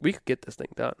could get this thing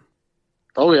done.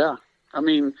 Oh yeah. I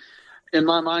mean, in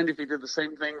my mind, if he did the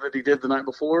same thing that he did the night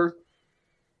before,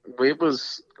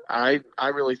 I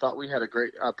really thought we had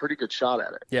a pretty good shot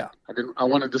at it. Yeah. I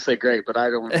wanted to say great, but I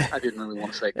didn't really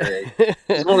want to say great.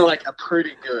 It's more like a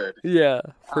pretty good. Yeah,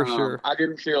 for sure. I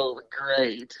didn't feel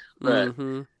great, but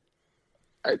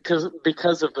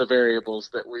because of the variables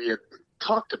that we had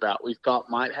talked about, we thought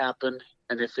might happen,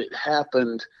 and if it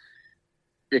happened,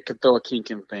 it could throw a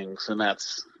kink in things, and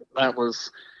that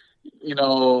was,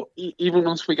 even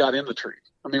once we got in the tree.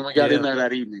 I mean, we got in there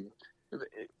that evening,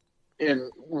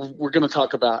 and we're going to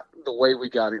talk about the way we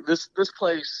got in. This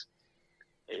place,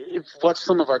 if you watch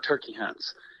some of our turkey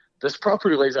hunts, this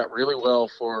property lays out really well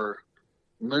for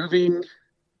moving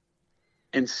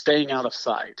and staying out of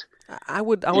sight. I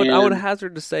would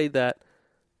hazard to say that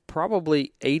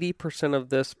probably 80% of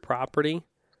this property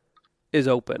is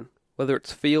open, whether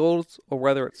it's fields or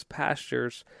whether it's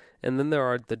pastures. And then there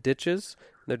are the ditches,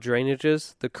 the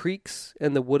drainages, the creeks,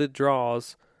 and the wooded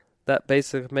draws that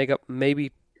basically make up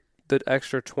maybe the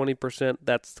extra 20%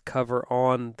 that's cover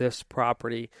on this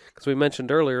property. Because we mentioned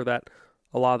earlier that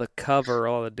a lot of the cover,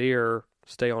 a lot of the deer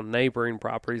stay on neighboring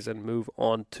properties and move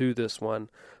on to this one.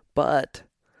 But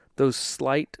those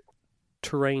slight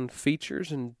terrain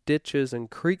features and ditches and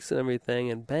creeks and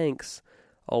everything and banks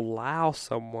allow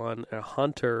someone, a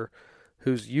hunter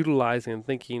who's utilizing and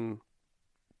thinking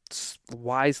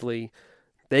wisely,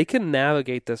 they can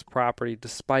navigate this property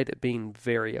despite it being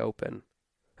very open.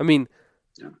 I mean,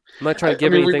 I'm not trying to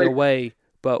give anything away,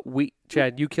 but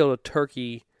Chad, you killed a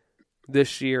turkey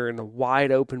this year in a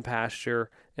wide open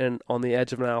pasture and on the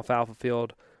edge of an alfalfa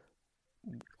field.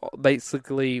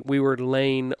 Basically, we were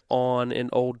laying on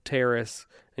an old terrace,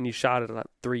 and you shot it at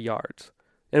 3 yards.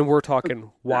 And we're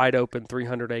talking wide open,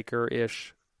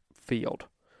 300-acre-ish field.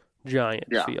 Giant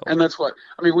field. And that's what,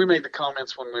 I mean, we made the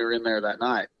comments when we were in there that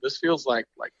night. This feels like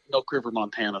Milk River,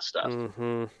 Montana stuff.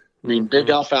 Mm-hmm. I mean, big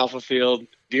alfalfa field,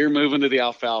 deer moving to the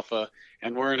alfalfa,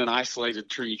 and we're in an isolated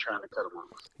tree trying to cut them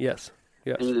off. Yes.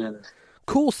 And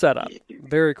cool setup.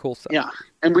 Very cool setup. Yeah.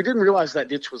 And we didn't realize that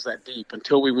ditch was that deep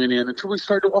until we went in, until we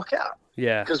started to walk out.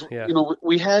 Yeah. Because,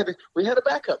 we had a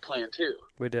backup plan, too.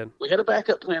 We did. We had a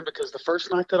backup plan because the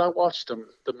first night that I watched them,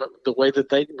 the way that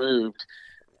they moved,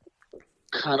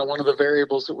 kind of one of the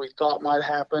variables that we thought might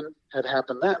happen had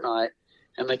happened that night.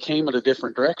 And they came in a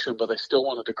different direction, but they still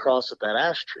wanted to cross at that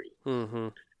ash tree. Mm-hmm.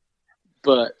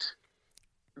 But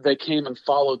they came and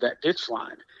followed that ditch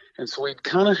line. And so we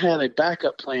kind of had a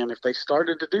backup plan. If they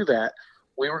started to do that,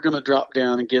 we were going to drop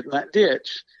down and get in that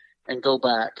ditch and go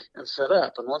back and set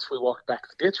up. And once we walked back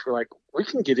the ditch, we're like, we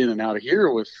can get in and out of here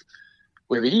with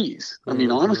ease. I mean,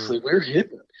 honestly, we're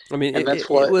hidden. I mean, and it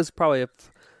was probably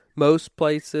most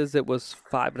places it was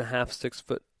 5.5, 6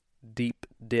 foot deep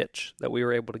ditch that we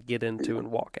were able to get into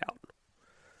and walk out.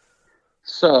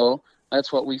 So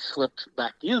that's what we slipped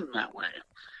back in that way.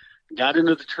 Got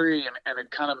into the tree and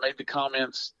it kind of made the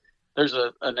comments. There's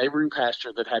a neighboring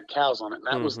pasture that had cows on it, and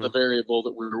that was the variable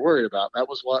that we were worried about. That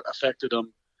was what affected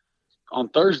them on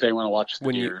Thursday when I watched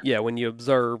the deer. When you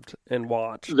observed and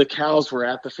watched. The cows were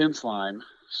at the fence line,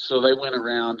 so they went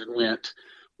around and went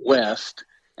west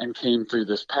and came through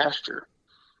this pasture.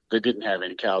 They didn't have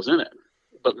any cows in it,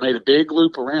 but made a big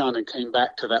loop around and came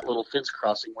back to that little fence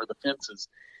crossing where the fence is.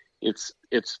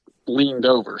 It's leaned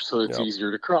over, so it's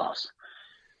easier to cross.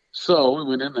 So we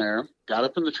went in there, got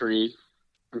up in the tree,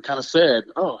 and kind of said,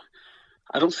 "Oh,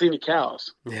 I don't see any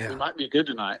cows. Yeah. We might be good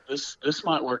tonight. This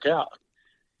might work out."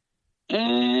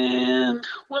 And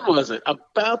when was it?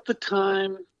 About the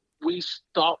time we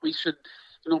thought we should,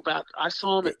 I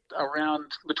saw them at around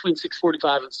between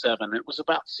 6:45 and 7. It was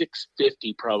about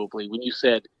 6:50 probably when you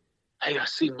said, "Hey, I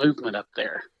see movement up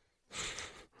there."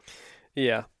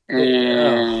 Yeah.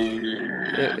 And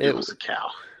it was a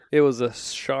cow. It was a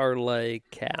Charolais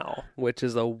cow, which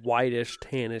is a whitish,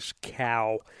 tannish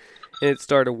cow. And it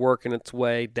started working its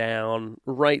way down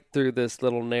right through this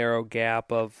little narrow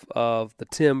gap of the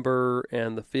timber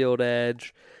and the field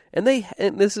edge. And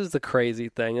this is the crazy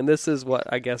thing, and this is what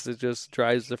I guess it just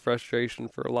drives the frustration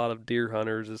for a lot of deer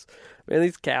hunters is, man,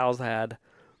 these cows had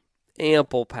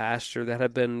ample pasture that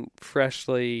had been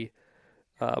freshly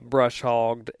brush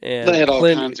hogged, and they had all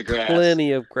kinds of grass.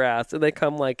 Plenty of grass, and they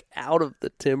come out of the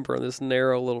timber on this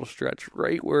narrow little stretch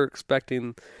right where we're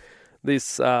expecting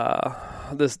this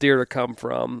deer to come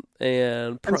from,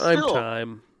 and prime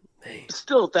time.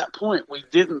 Still at that point, we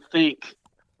didn't think.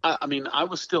 I mean, I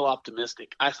was still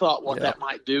optimistic. I thought what that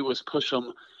might do was push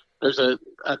them. There's a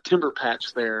timber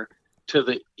patch there to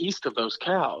the east of those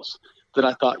cows that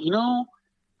I thought,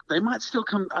 they might still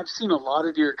come. I've seen a lot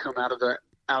of deer come out of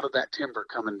that timber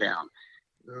coming down.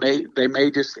 It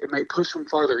may push them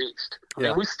farther east. I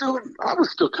mean, I was still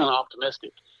kind of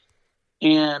optimistic.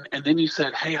 And then you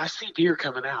said, "Hey, I see deer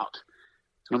coming out."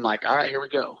 And I'm like, "All right, here we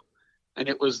go." And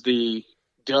it was the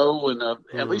doe and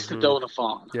at least a doe and a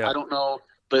fawn. Yeah. I don't know,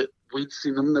 but we'd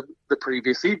seen them the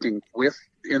previous evening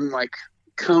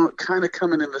kind of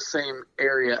coming in the same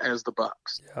area as the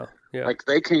bucks. Yeah. Like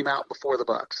they came out before the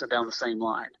bucks and down the same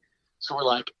line. So we're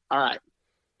like, all right,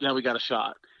 we got a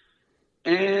shot.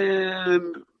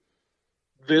 And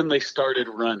then they started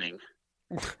running.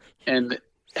 And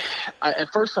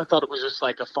at first I thought it was just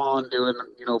like a fawn doing,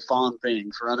 fawn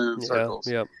things, running in circles.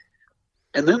 Yeah.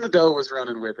 And then the doe was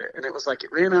running with it. And it was like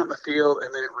it ran out in the field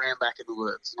and then it ran back in the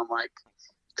woods. And I'm like,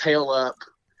 tail up.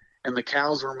 And the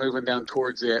cows were moving down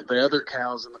towards it. The other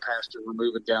cows in the pasture were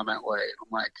moving down that way. I'm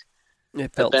like,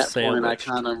 It felt at that sandwiched.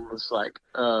 point, I kind of was like,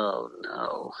 oh,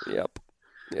 no. Yep.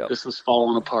 This is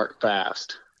falling apart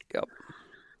fast. Yep.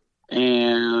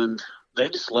 And they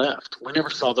just left. We never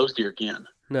saw those deer again.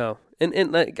 No.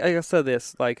 And like I said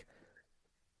this, like,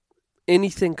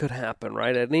 anything could happen,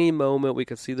 right? At any moment, we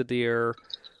could see the deer.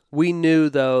 We knew,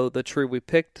 though, the tree we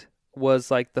picked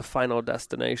was like the final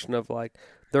destination of like,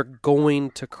 they're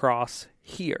going to cross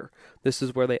here. This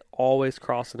is where they always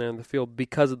cross in the field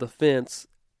because of the fence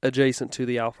adjacent to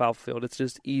the alfalfa field. It's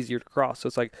just easier to cross. So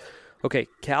it's like, okay,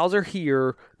 cows are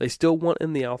here. They still want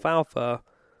in the alfalfa.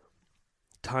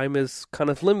 Time is kind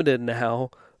of limited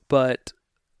now, but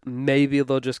maybe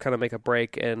they'll just kind of make a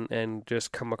break and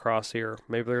just come across here.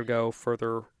 Maybe they'll go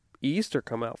further east or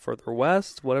come out further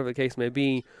west. Whatever the case may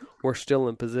be, we're still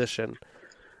in position.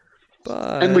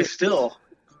 And we still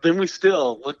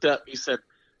looked up. You said,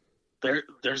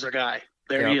 there's our guy.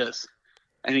 There he is.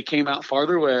 And he came out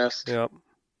farther west. Yep.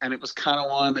 And it was kind of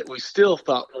one that we still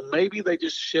thought, well, maybe they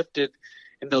just shifted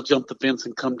and they'll jump the fence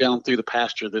and come down through the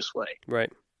pasture this way.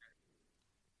 Right.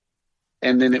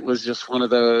 And then it was just one of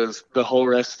those, the whole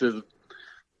rest of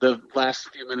the last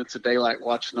few minutes of daylight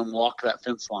watching them walk that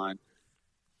fence line.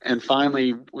 And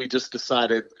finally, we just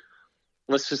decided,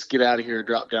 let's just get out of here and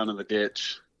drop down in the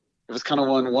ditch. It was kind of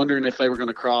one wondering if they were going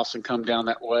to cross and come down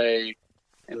that way.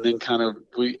 And then kind of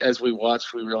as we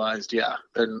watched, we realized,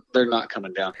 they're not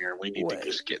coming down here. We need to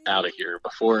just get out of here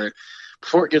before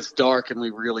it gets dark and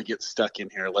we really get stuck in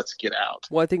here. Let's get out.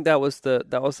 Well, I think that was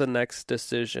the next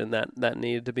decision that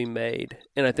needed to be made,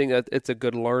 and I think that it's a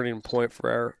good learning point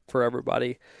for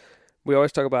everybody. We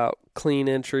always talk about clean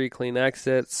entry, clean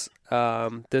exits.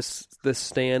 This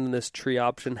stand and this tree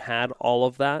option had all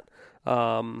of that.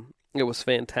 It was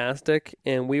fantastic,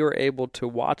 and we were able to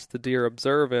watch the deer,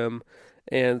 observe him,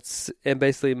 and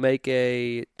basically make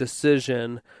a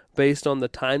decision based on the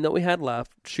time that we had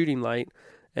left, shooting light,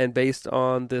 and based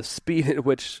on the speed at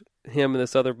which him and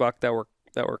this other buck that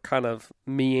were kind of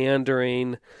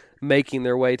meandering, making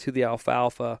their way to the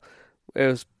alfalfa. It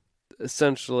was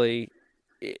essentially,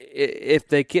 if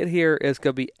they get here, it's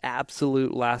going to be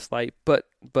absolute last light, but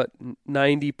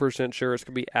 90% sure it's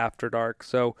going to be after dark.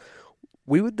 So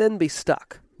we would then be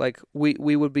stuck. Like, we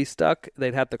would be stuck.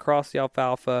 They'd have to cross the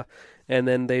alfalfa, and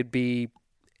then they'd be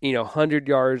 100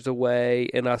 yards away,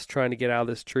 and us trying to get out of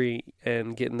this tree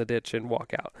and get in the ditch and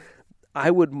walk out.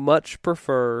 I would much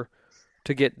prefer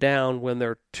to get down when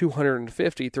they're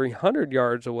 250, 300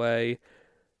 yards away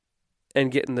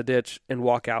and get in the ditch and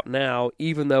walk out now,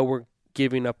 even though we're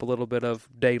giving up a little bit of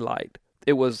daylight.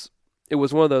 It was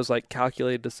one of those like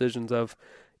calculated decisions of,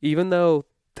 even though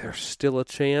there's still a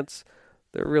chance,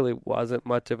 there really wasn't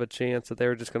much of a chance that they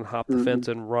were just going to hop the fence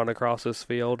and run across this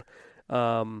field.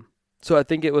 So I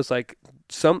think it was like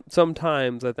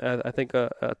sometimes I think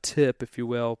a tip, if you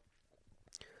will,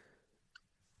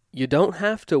 you don't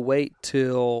have to wait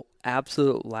till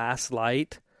absolute last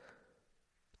light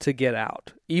to get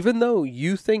out. Even though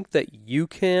you think that you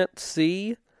can't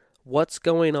see what's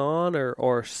going on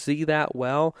or see that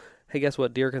well, hey, guess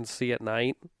what? Deer can see at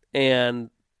night, and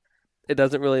it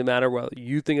doesn't really matter whether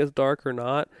you think it's dark or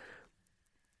not.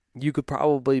 You could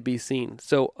probably be seen.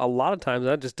 So a lot of times,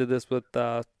 I just did this with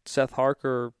Seth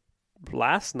Harker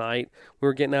last night. We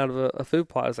were getting out of a food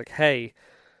plot. I was like, hey,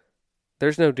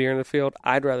 there's no deer in the field.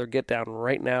 I'd rather get down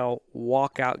right now,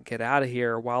 walk out, get out of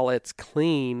here while it's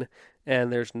clean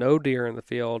and there's no deer in the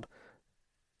field,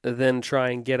 than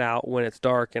try and get out when it's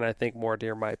dark and I think more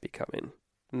deer might be coming.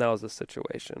 And that was the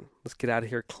situation. Let's get out of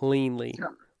here cleanly. Yeah.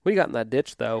 We got in that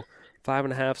ditch, though,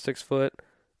 5.5, 6 foot,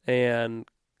 and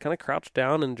kind of crouched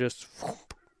down and just,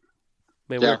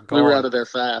 man, we were out of there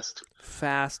fast.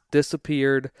 Fast,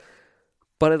 disappeared.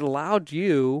 But it allowed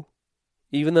you,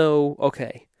 even though,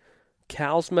 okay,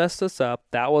 cows messed us up.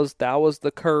 That was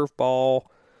the curveball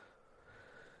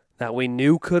that we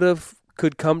knew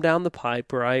could come down the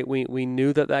pipe, right? We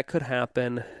knew that could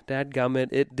happen. Dadgummit,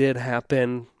 it did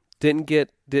happen. Didn't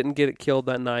get it killed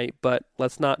that night, but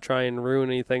let's not try and ruin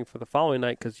anything for the following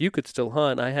night, because you could still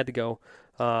hunt. I had to go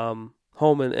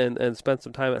home and spend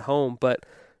some time at home, but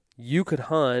you could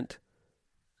hunt.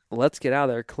 Let's get out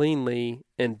of there cleanly,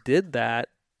 and did that.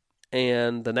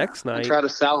 And the next night, and try to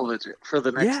salvage it for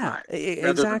the next night.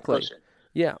 Exactly.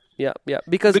 Yeah.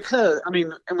 Because I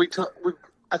mean, and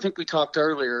I think we talked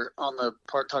earlier on the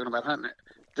part talking about hunting it.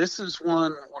 This is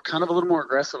one we're kind of a little more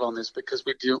aggressive on this because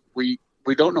we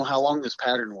don't know how long this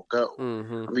pattern will go.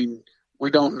 Mm-hmm. I mean, we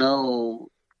don't know.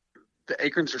 The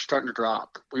acorns are starting to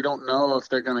drop. We don't know if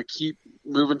they're going to keep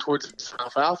moving towards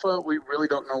alfalfa. We really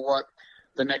don't know what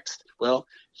the next. Well,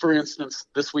 for instance,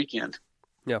 this weekend,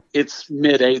 yeah, it's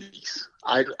mid-80s.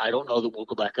 I don't know that we'll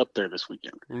go back up there this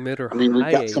weekend. Mid or I mean, we've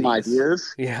high got some 80s.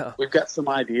 ideas. Yeah. We've got some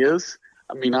ideas.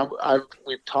 I mean,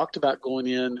 we've talked about going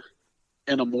in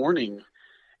a morning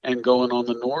and going on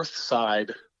the north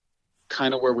side,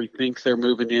 kind of where we think they're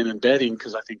moving in and bedding,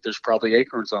 because I think there's probably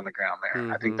acorns on the ground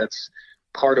there. I think that's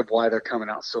part of why they're coming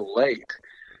out so late.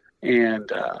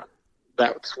 And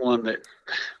that's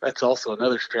that's also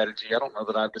another strategy. I don't know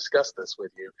that I've discussed this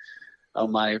with you,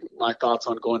 my thoughts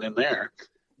on going in there,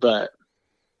 but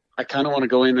I kind of want to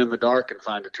go in the dark and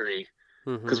find a tree,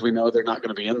 because we know they're not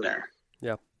going to be in there.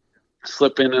 Yeah.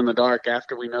 Slip in the dark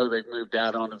after we know they've moved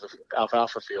out onto the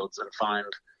alfalfa fields and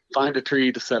find a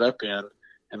tree to set up in,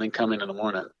 and then come in the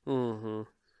morning.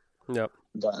 Yep.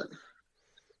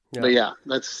 But yeah,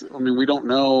 we don't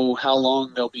know how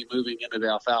long they'll be moving into the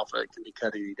alfalfa. It can be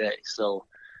cut any day. So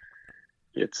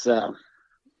it's,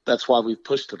 that's why we've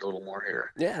pushed it a little more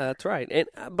here. Yeah, that's right.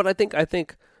 But I think,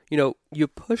 you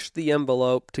push the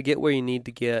envelope to get where you need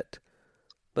to get,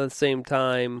 but at the same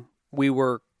time, we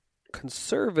were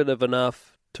conservative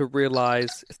enough to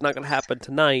realize it's not going to happen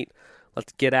tonight.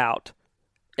 Let's get out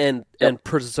and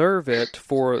preserve it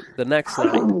for the next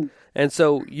night. And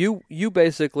so you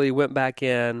basically went back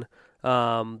in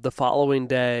the following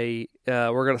day.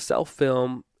 We're going to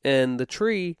self-film, and the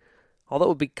tree, although it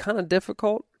would be kind of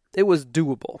difficult, it was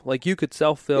doable. Like, you could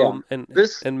self-film and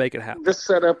make it happen. This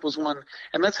setup was one,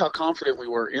 and that's how confident we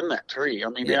were in that tree. I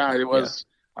mean, it was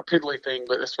a piddly thing,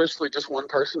 but especially just one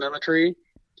person in the tree.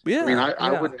 Yeah, I mean,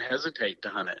 I wouldn't hesitate to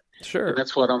hunt it. Sure. And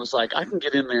that's what I was like, I can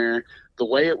get in there. The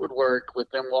way it would work with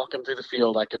them walking through the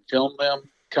field, I could film them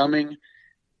coming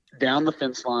down the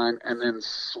fence line and then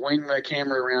swing the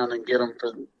camera around and get them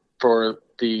for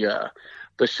the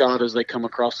shot as they come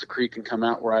across the creek and come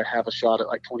out, where I have a shot at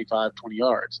like 25, 20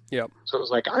 yards. Yep. So it was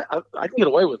like, I can get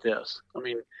away with this. I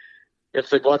mean,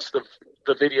 if they've watched the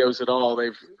videos at all,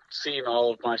 they've seen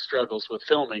all of my struggles with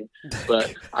filming,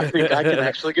 but I think I can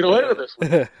actually get away with this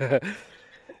one.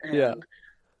 And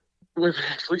with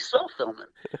actually self-filming.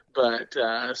 But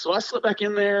so I slipped back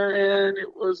in there, and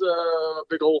it was a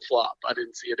big old flop. I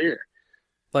didn't see a deer.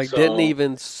 Didn't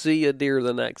even see a deer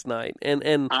the next night.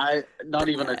 And not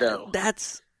even a doe.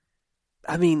 That's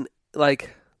hunting.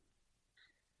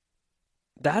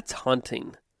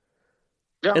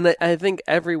 Yeah. And I think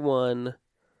everyone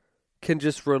can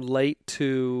just relate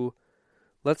to,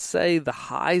 let's say, the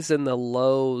highs and the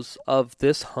lows of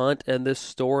this hunt and this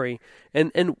story.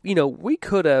 And we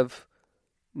could have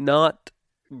not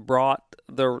brought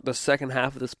the second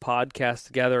half of this podcast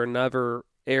together and never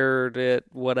aired it,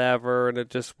 whatever, and it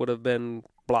just would have been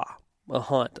a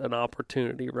hunt, an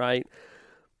opportunity, right?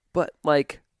 But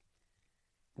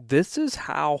this is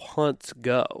how hunts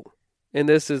go, and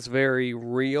this is very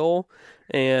real,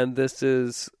 and this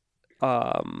is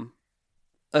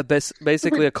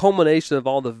basically a culmination of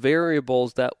all the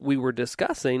variables that we were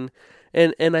discussing,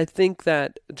 and I think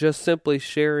that just simply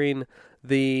sharing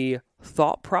the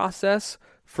thought process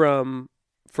from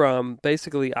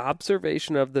basically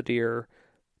observation of the deer,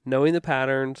 knowing the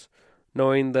patterns,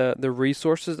 knowing the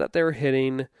resources that they were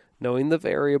hitting, knowing the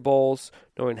variables,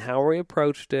 knowing how we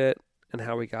approached it, and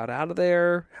how we got out of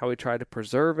there, how we tried to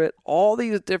preserve it, all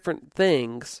these different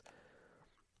things.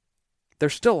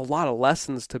 There's still a lot of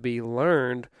lessons to be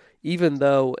learned, even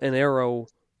though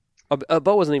a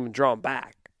bow wasn't even drawn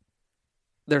back.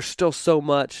 There's still so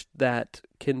much that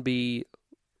can be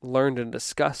learned and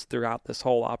discussed throughout this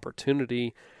whole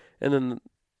opportunity. And then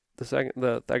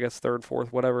I guess third,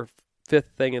 fourth, whatever,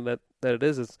 fifth thing that it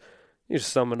is you're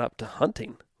just summing up to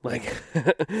hunting.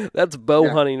 That's bow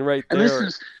hunting right there.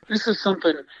 And this is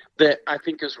something that I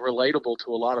think is relatable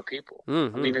to a lot of people.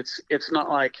 Mm-hmm. I mean, it's not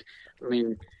like,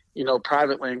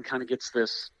 private land kind of gets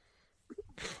this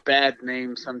bad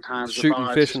name sometimes.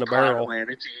 Shooting fish in a barrel. Land.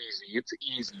 It's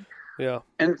easy. Yeah.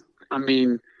 And I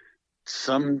mean,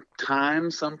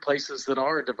 sometimes some places that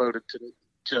are devoted to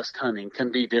just hunting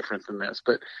can be different than this,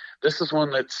 but this is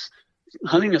one that's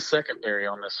hunting is secondary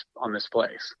on this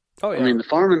place. Oh yeah. I mean, the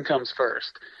farming comes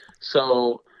first.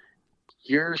 So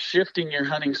you're shifting your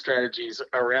hunting strategies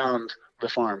around the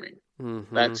farming.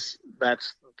 Mm-hmm. That's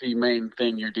the main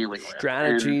thing you're dealing with.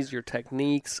 Strategies, your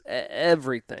techniques,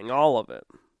 everything, all of it.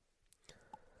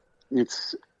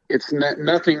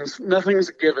 Nothing's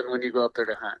a given when you go up there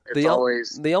to hunt.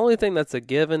 It's the only thing that's a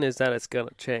given is that it's going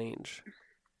to change.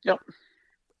 Yep.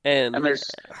 And there's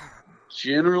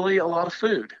generally a lot of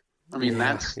food. I mean,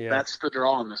 that's the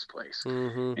draw in this place.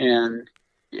 Mm-hmm. And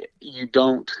you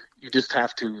just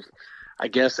have to, I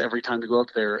guess, every time you go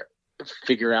up there,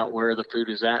 figure out where the food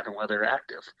is at and where they're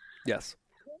active. Yes.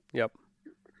 Yep.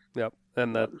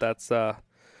 And that's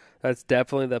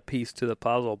definitely the piece to the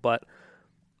puzzle. But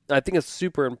I think it's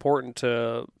super important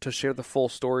to share the full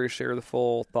story, share the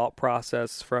full thought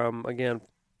process from, again,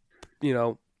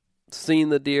 seeing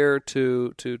the deer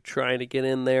to trying to get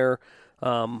in there,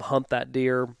 hunt that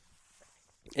deer.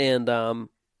 And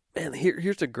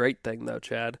here's a great thing though,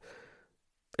 Chad.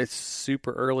 It's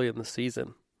super early in the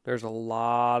season. There's a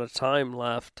lot of time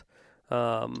left.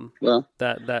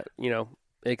 That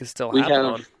it could still happen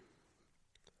on.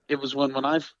 It was when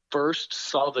I first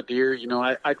saw the deer,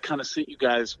 I'd kind of sent you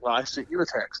guys, I sent you a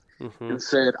text and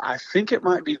said, I think it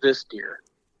might be this deer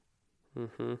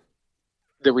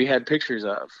that we had pictures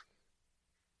of.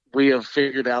 We have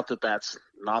figured out that that's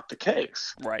not the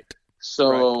case. Right.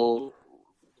 So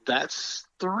that's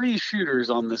 3 shooters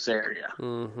on this area.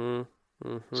 So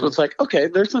it's like, okay,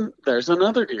 there's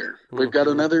another deer. We've got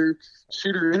another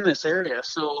shooter in this area.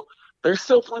 So there's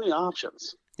still plenty of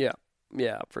options. Yeah,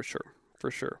 for sure.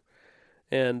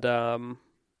 And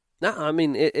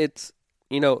it's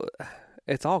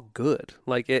it's all good.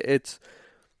 Like it's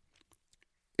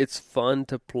fun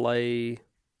to play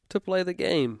the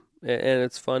game, and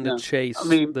it's fun to chase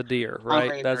the deer,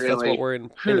 right? That's what we're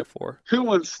in it for. Who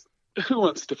wants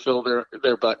to fill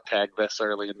their buck tag this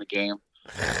early in the game?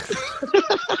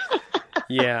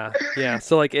 Yeah.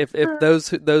 So like if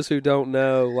those who don't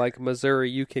know, like Missouri,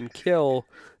 you can kill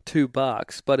 2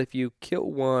 bucks, but if you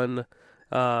kill one,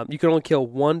 you can only kill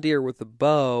 1 deer with a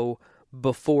bow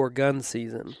before gun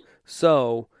season.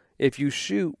 So if you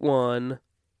shoot one,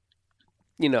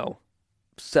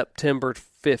 September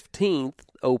 15th,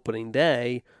 opening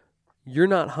day, you're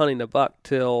not hunting a buck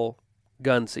till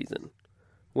gun season,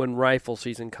 when rifle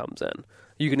season comes in.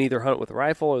 You can either hunt with a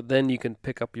rifle, or then you can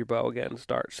pick up your bow again and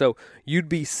start. So you'd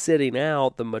be sitting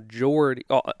out the majority,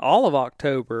 all of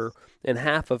October and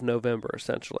half of November,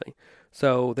 essentially.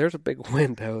 So there's a big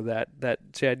window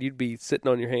that Chad, you'd be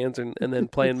sitting on your hands and then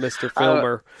playing Mr.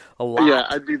 Filmer a lot. Yeah,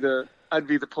 I'd be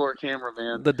the poor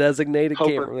cameraman, the designated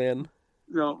cameraman.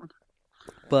 No.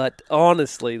 But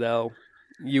honestly, though,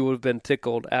 you would have been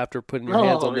tickled after putting your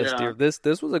hands on this deer.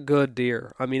 This was a good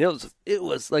deer. I mean, it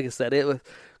was like I said, it was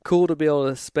cool to be able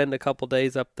to spend a couple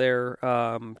days up there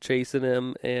chasing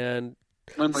him and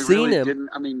seeing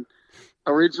him.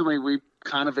 Originally we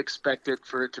kind of expected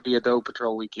for it to be a doe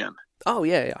patrol weekend. Oh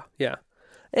yeah.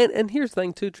 And here's the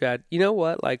thing too, Chad. You know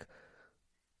what? Like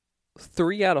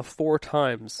 3 out of 4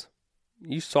 times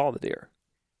you saw the deer.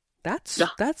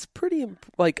 That's pretty.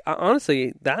 Like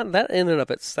honestly, that in and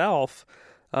of itself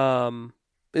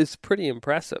is pretty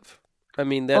impressive. I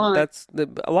mean a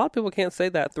lot of people can't say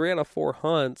that. 3 out of 4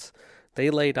 hunts, they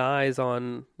laid eyes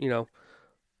on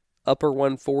upper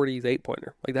 140s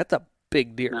 8-pointer. Like that's a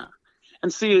big deer. Yeah.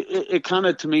 And see, it kind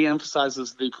of to me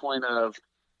emphasizes the point of,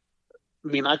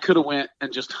 I could have went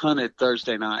and just hunted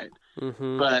Thursday night,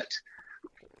 but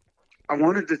I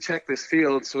wanted to check this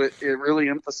field, so it really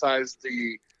emphasized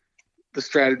the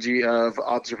strategy of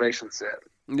observation set.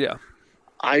 Yeah.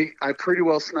 I pretty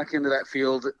well snuck into that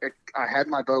field. I had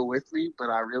my bow with me, but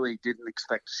I really didn't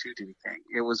expect to shoot anything.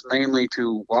 It was mainly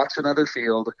to watch another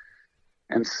field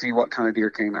and see what kind of deer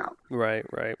came out. Right,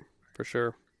 for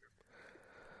sure.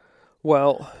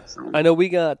 Well, I know we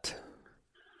got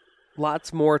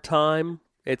lots more time.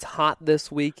 It's hot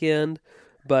this weekend,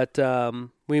 but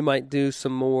we might do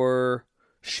some more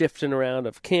shifting around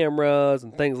of cameras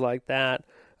and things like that.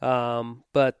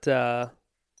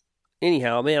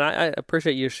 Anyhow, man, I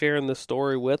appreciate you sharing this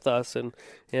story with us and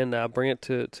bring it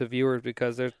to viewers,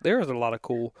 because there's a lot of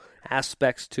cool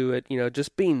aspects to it.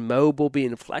 Just being mobile,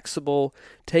 being flexible,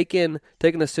 taking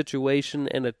a situation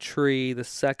and a tree the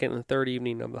second and third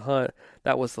evening of the hunt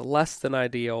that was less than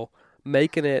ideal,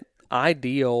 making it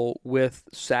ideal with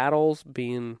saddles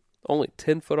being only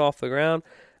 10 foot off the ground.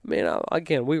 I mean,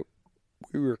 again, we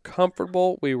were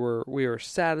comfortable, we were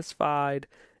satisfied,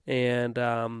 and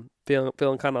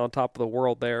feeling kind of on top of the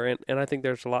world there, and I think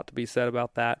there's a lot to be said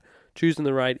about that. Choosing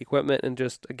the right equipment and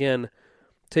just, again,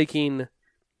 taking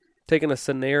a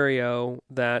scenario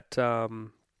that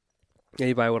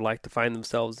anybody would like to find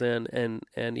themselves in,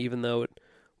 and even though it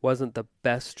wasn't the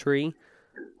best tree,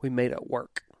 we made it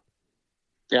work.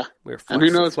 Yeah, we were and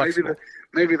who knows?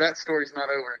 Maybe that story's not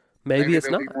over. Maybe it's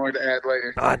not. Be more to add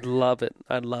later. I'd love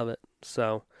it.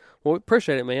 So, well, we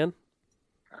appreciate it, man.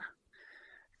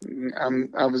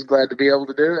 I was glad to be able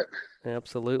to do it.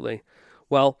 Absolutely.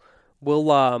 Well, we'll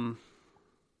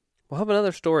have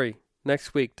another story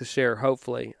next week to share,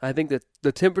 hopefully. I think that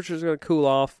the temperature's going to cool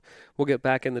off. We'll get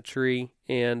back in the tree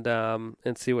and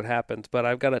see what happens. But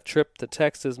I've got a trip to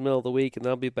Texas middle of the week, and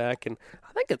I'll be back, and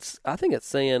I think it's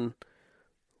saying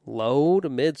low to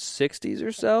mid 60s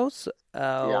or so.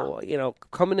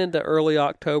 Coming into early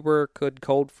October,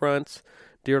 cold fronts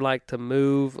Deer like to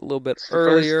move a little bit It's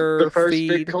earlier. The first feed.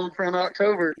 big cold front of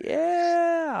October.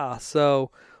 Yeah.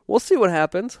 So we'll see what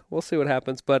happens.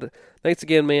 But thanks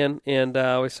again, man, and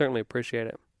we certainly appreciate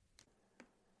it.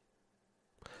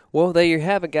 Well, there you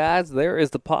have it, guys. There is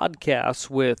the podcast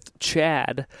with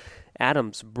Chad,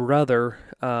 Adam's brother.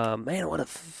 Man, what a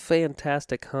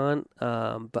fantastic hunt.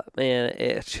 But, man,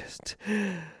 it's just,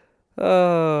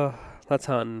 that's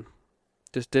hunting.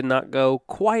 Just did not go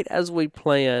quite as we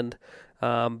planned.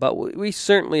 But we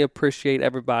certainly appreciate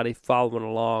everybody following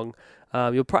along.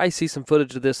 You'll probably see some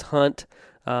footage of this hunt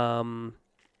on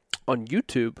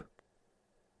YouTube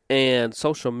and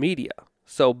social media.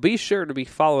 So be sure to be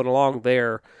following along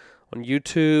there on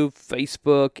YouTube,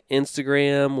 Facebook,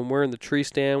 Instagram. When we're in the tree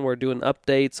stand, we're doing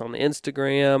updates on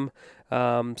Instagram.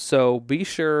 So be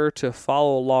sure to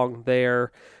follow along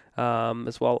there,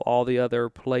 as well as all the other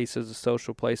places, the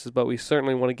social places. But we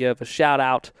certainly want to give a shout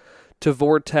out to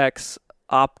Vortex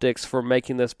Optics for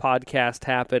making this podcast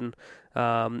happen.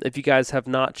 If you guys have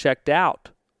not checked out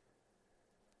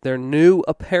their new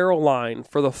apparel line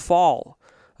for the fall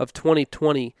of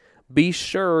 2020, be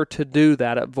sure to do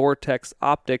that at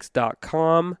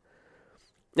vortexoptics.com.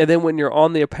 And then when you're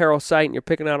on the apparel site and you're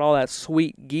picking out all that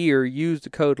sweet gear, use the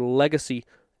code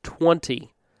LEGACY20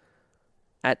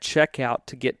 at checkout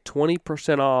to get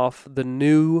 20% off the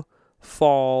new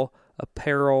fall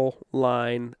apparel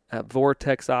line at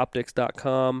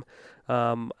vortexoptics.com.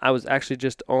 I was actually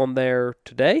just on there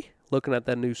today looking at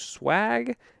that new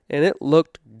swag, and it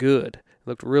looked good. It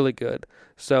looked really good.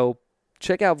 So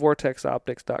check out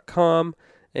vortexoptics.com.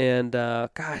 And,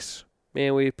 guys,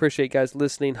 man, we appreciate you guys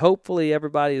listening. Hopefully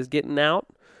everybody is getting out,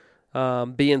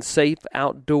 being safe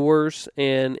outdoors,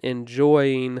 and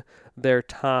enjoying their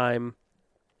time.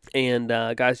 And,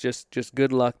 guys, just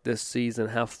good luck this season.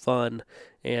 Have fun,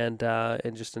 and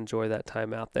just enjoy that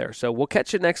time out there. So we'll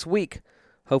catch you next week.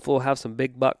 Hopefully we'll have some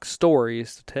big buck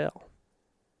stories to tell.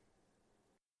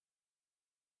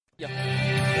 Yeah.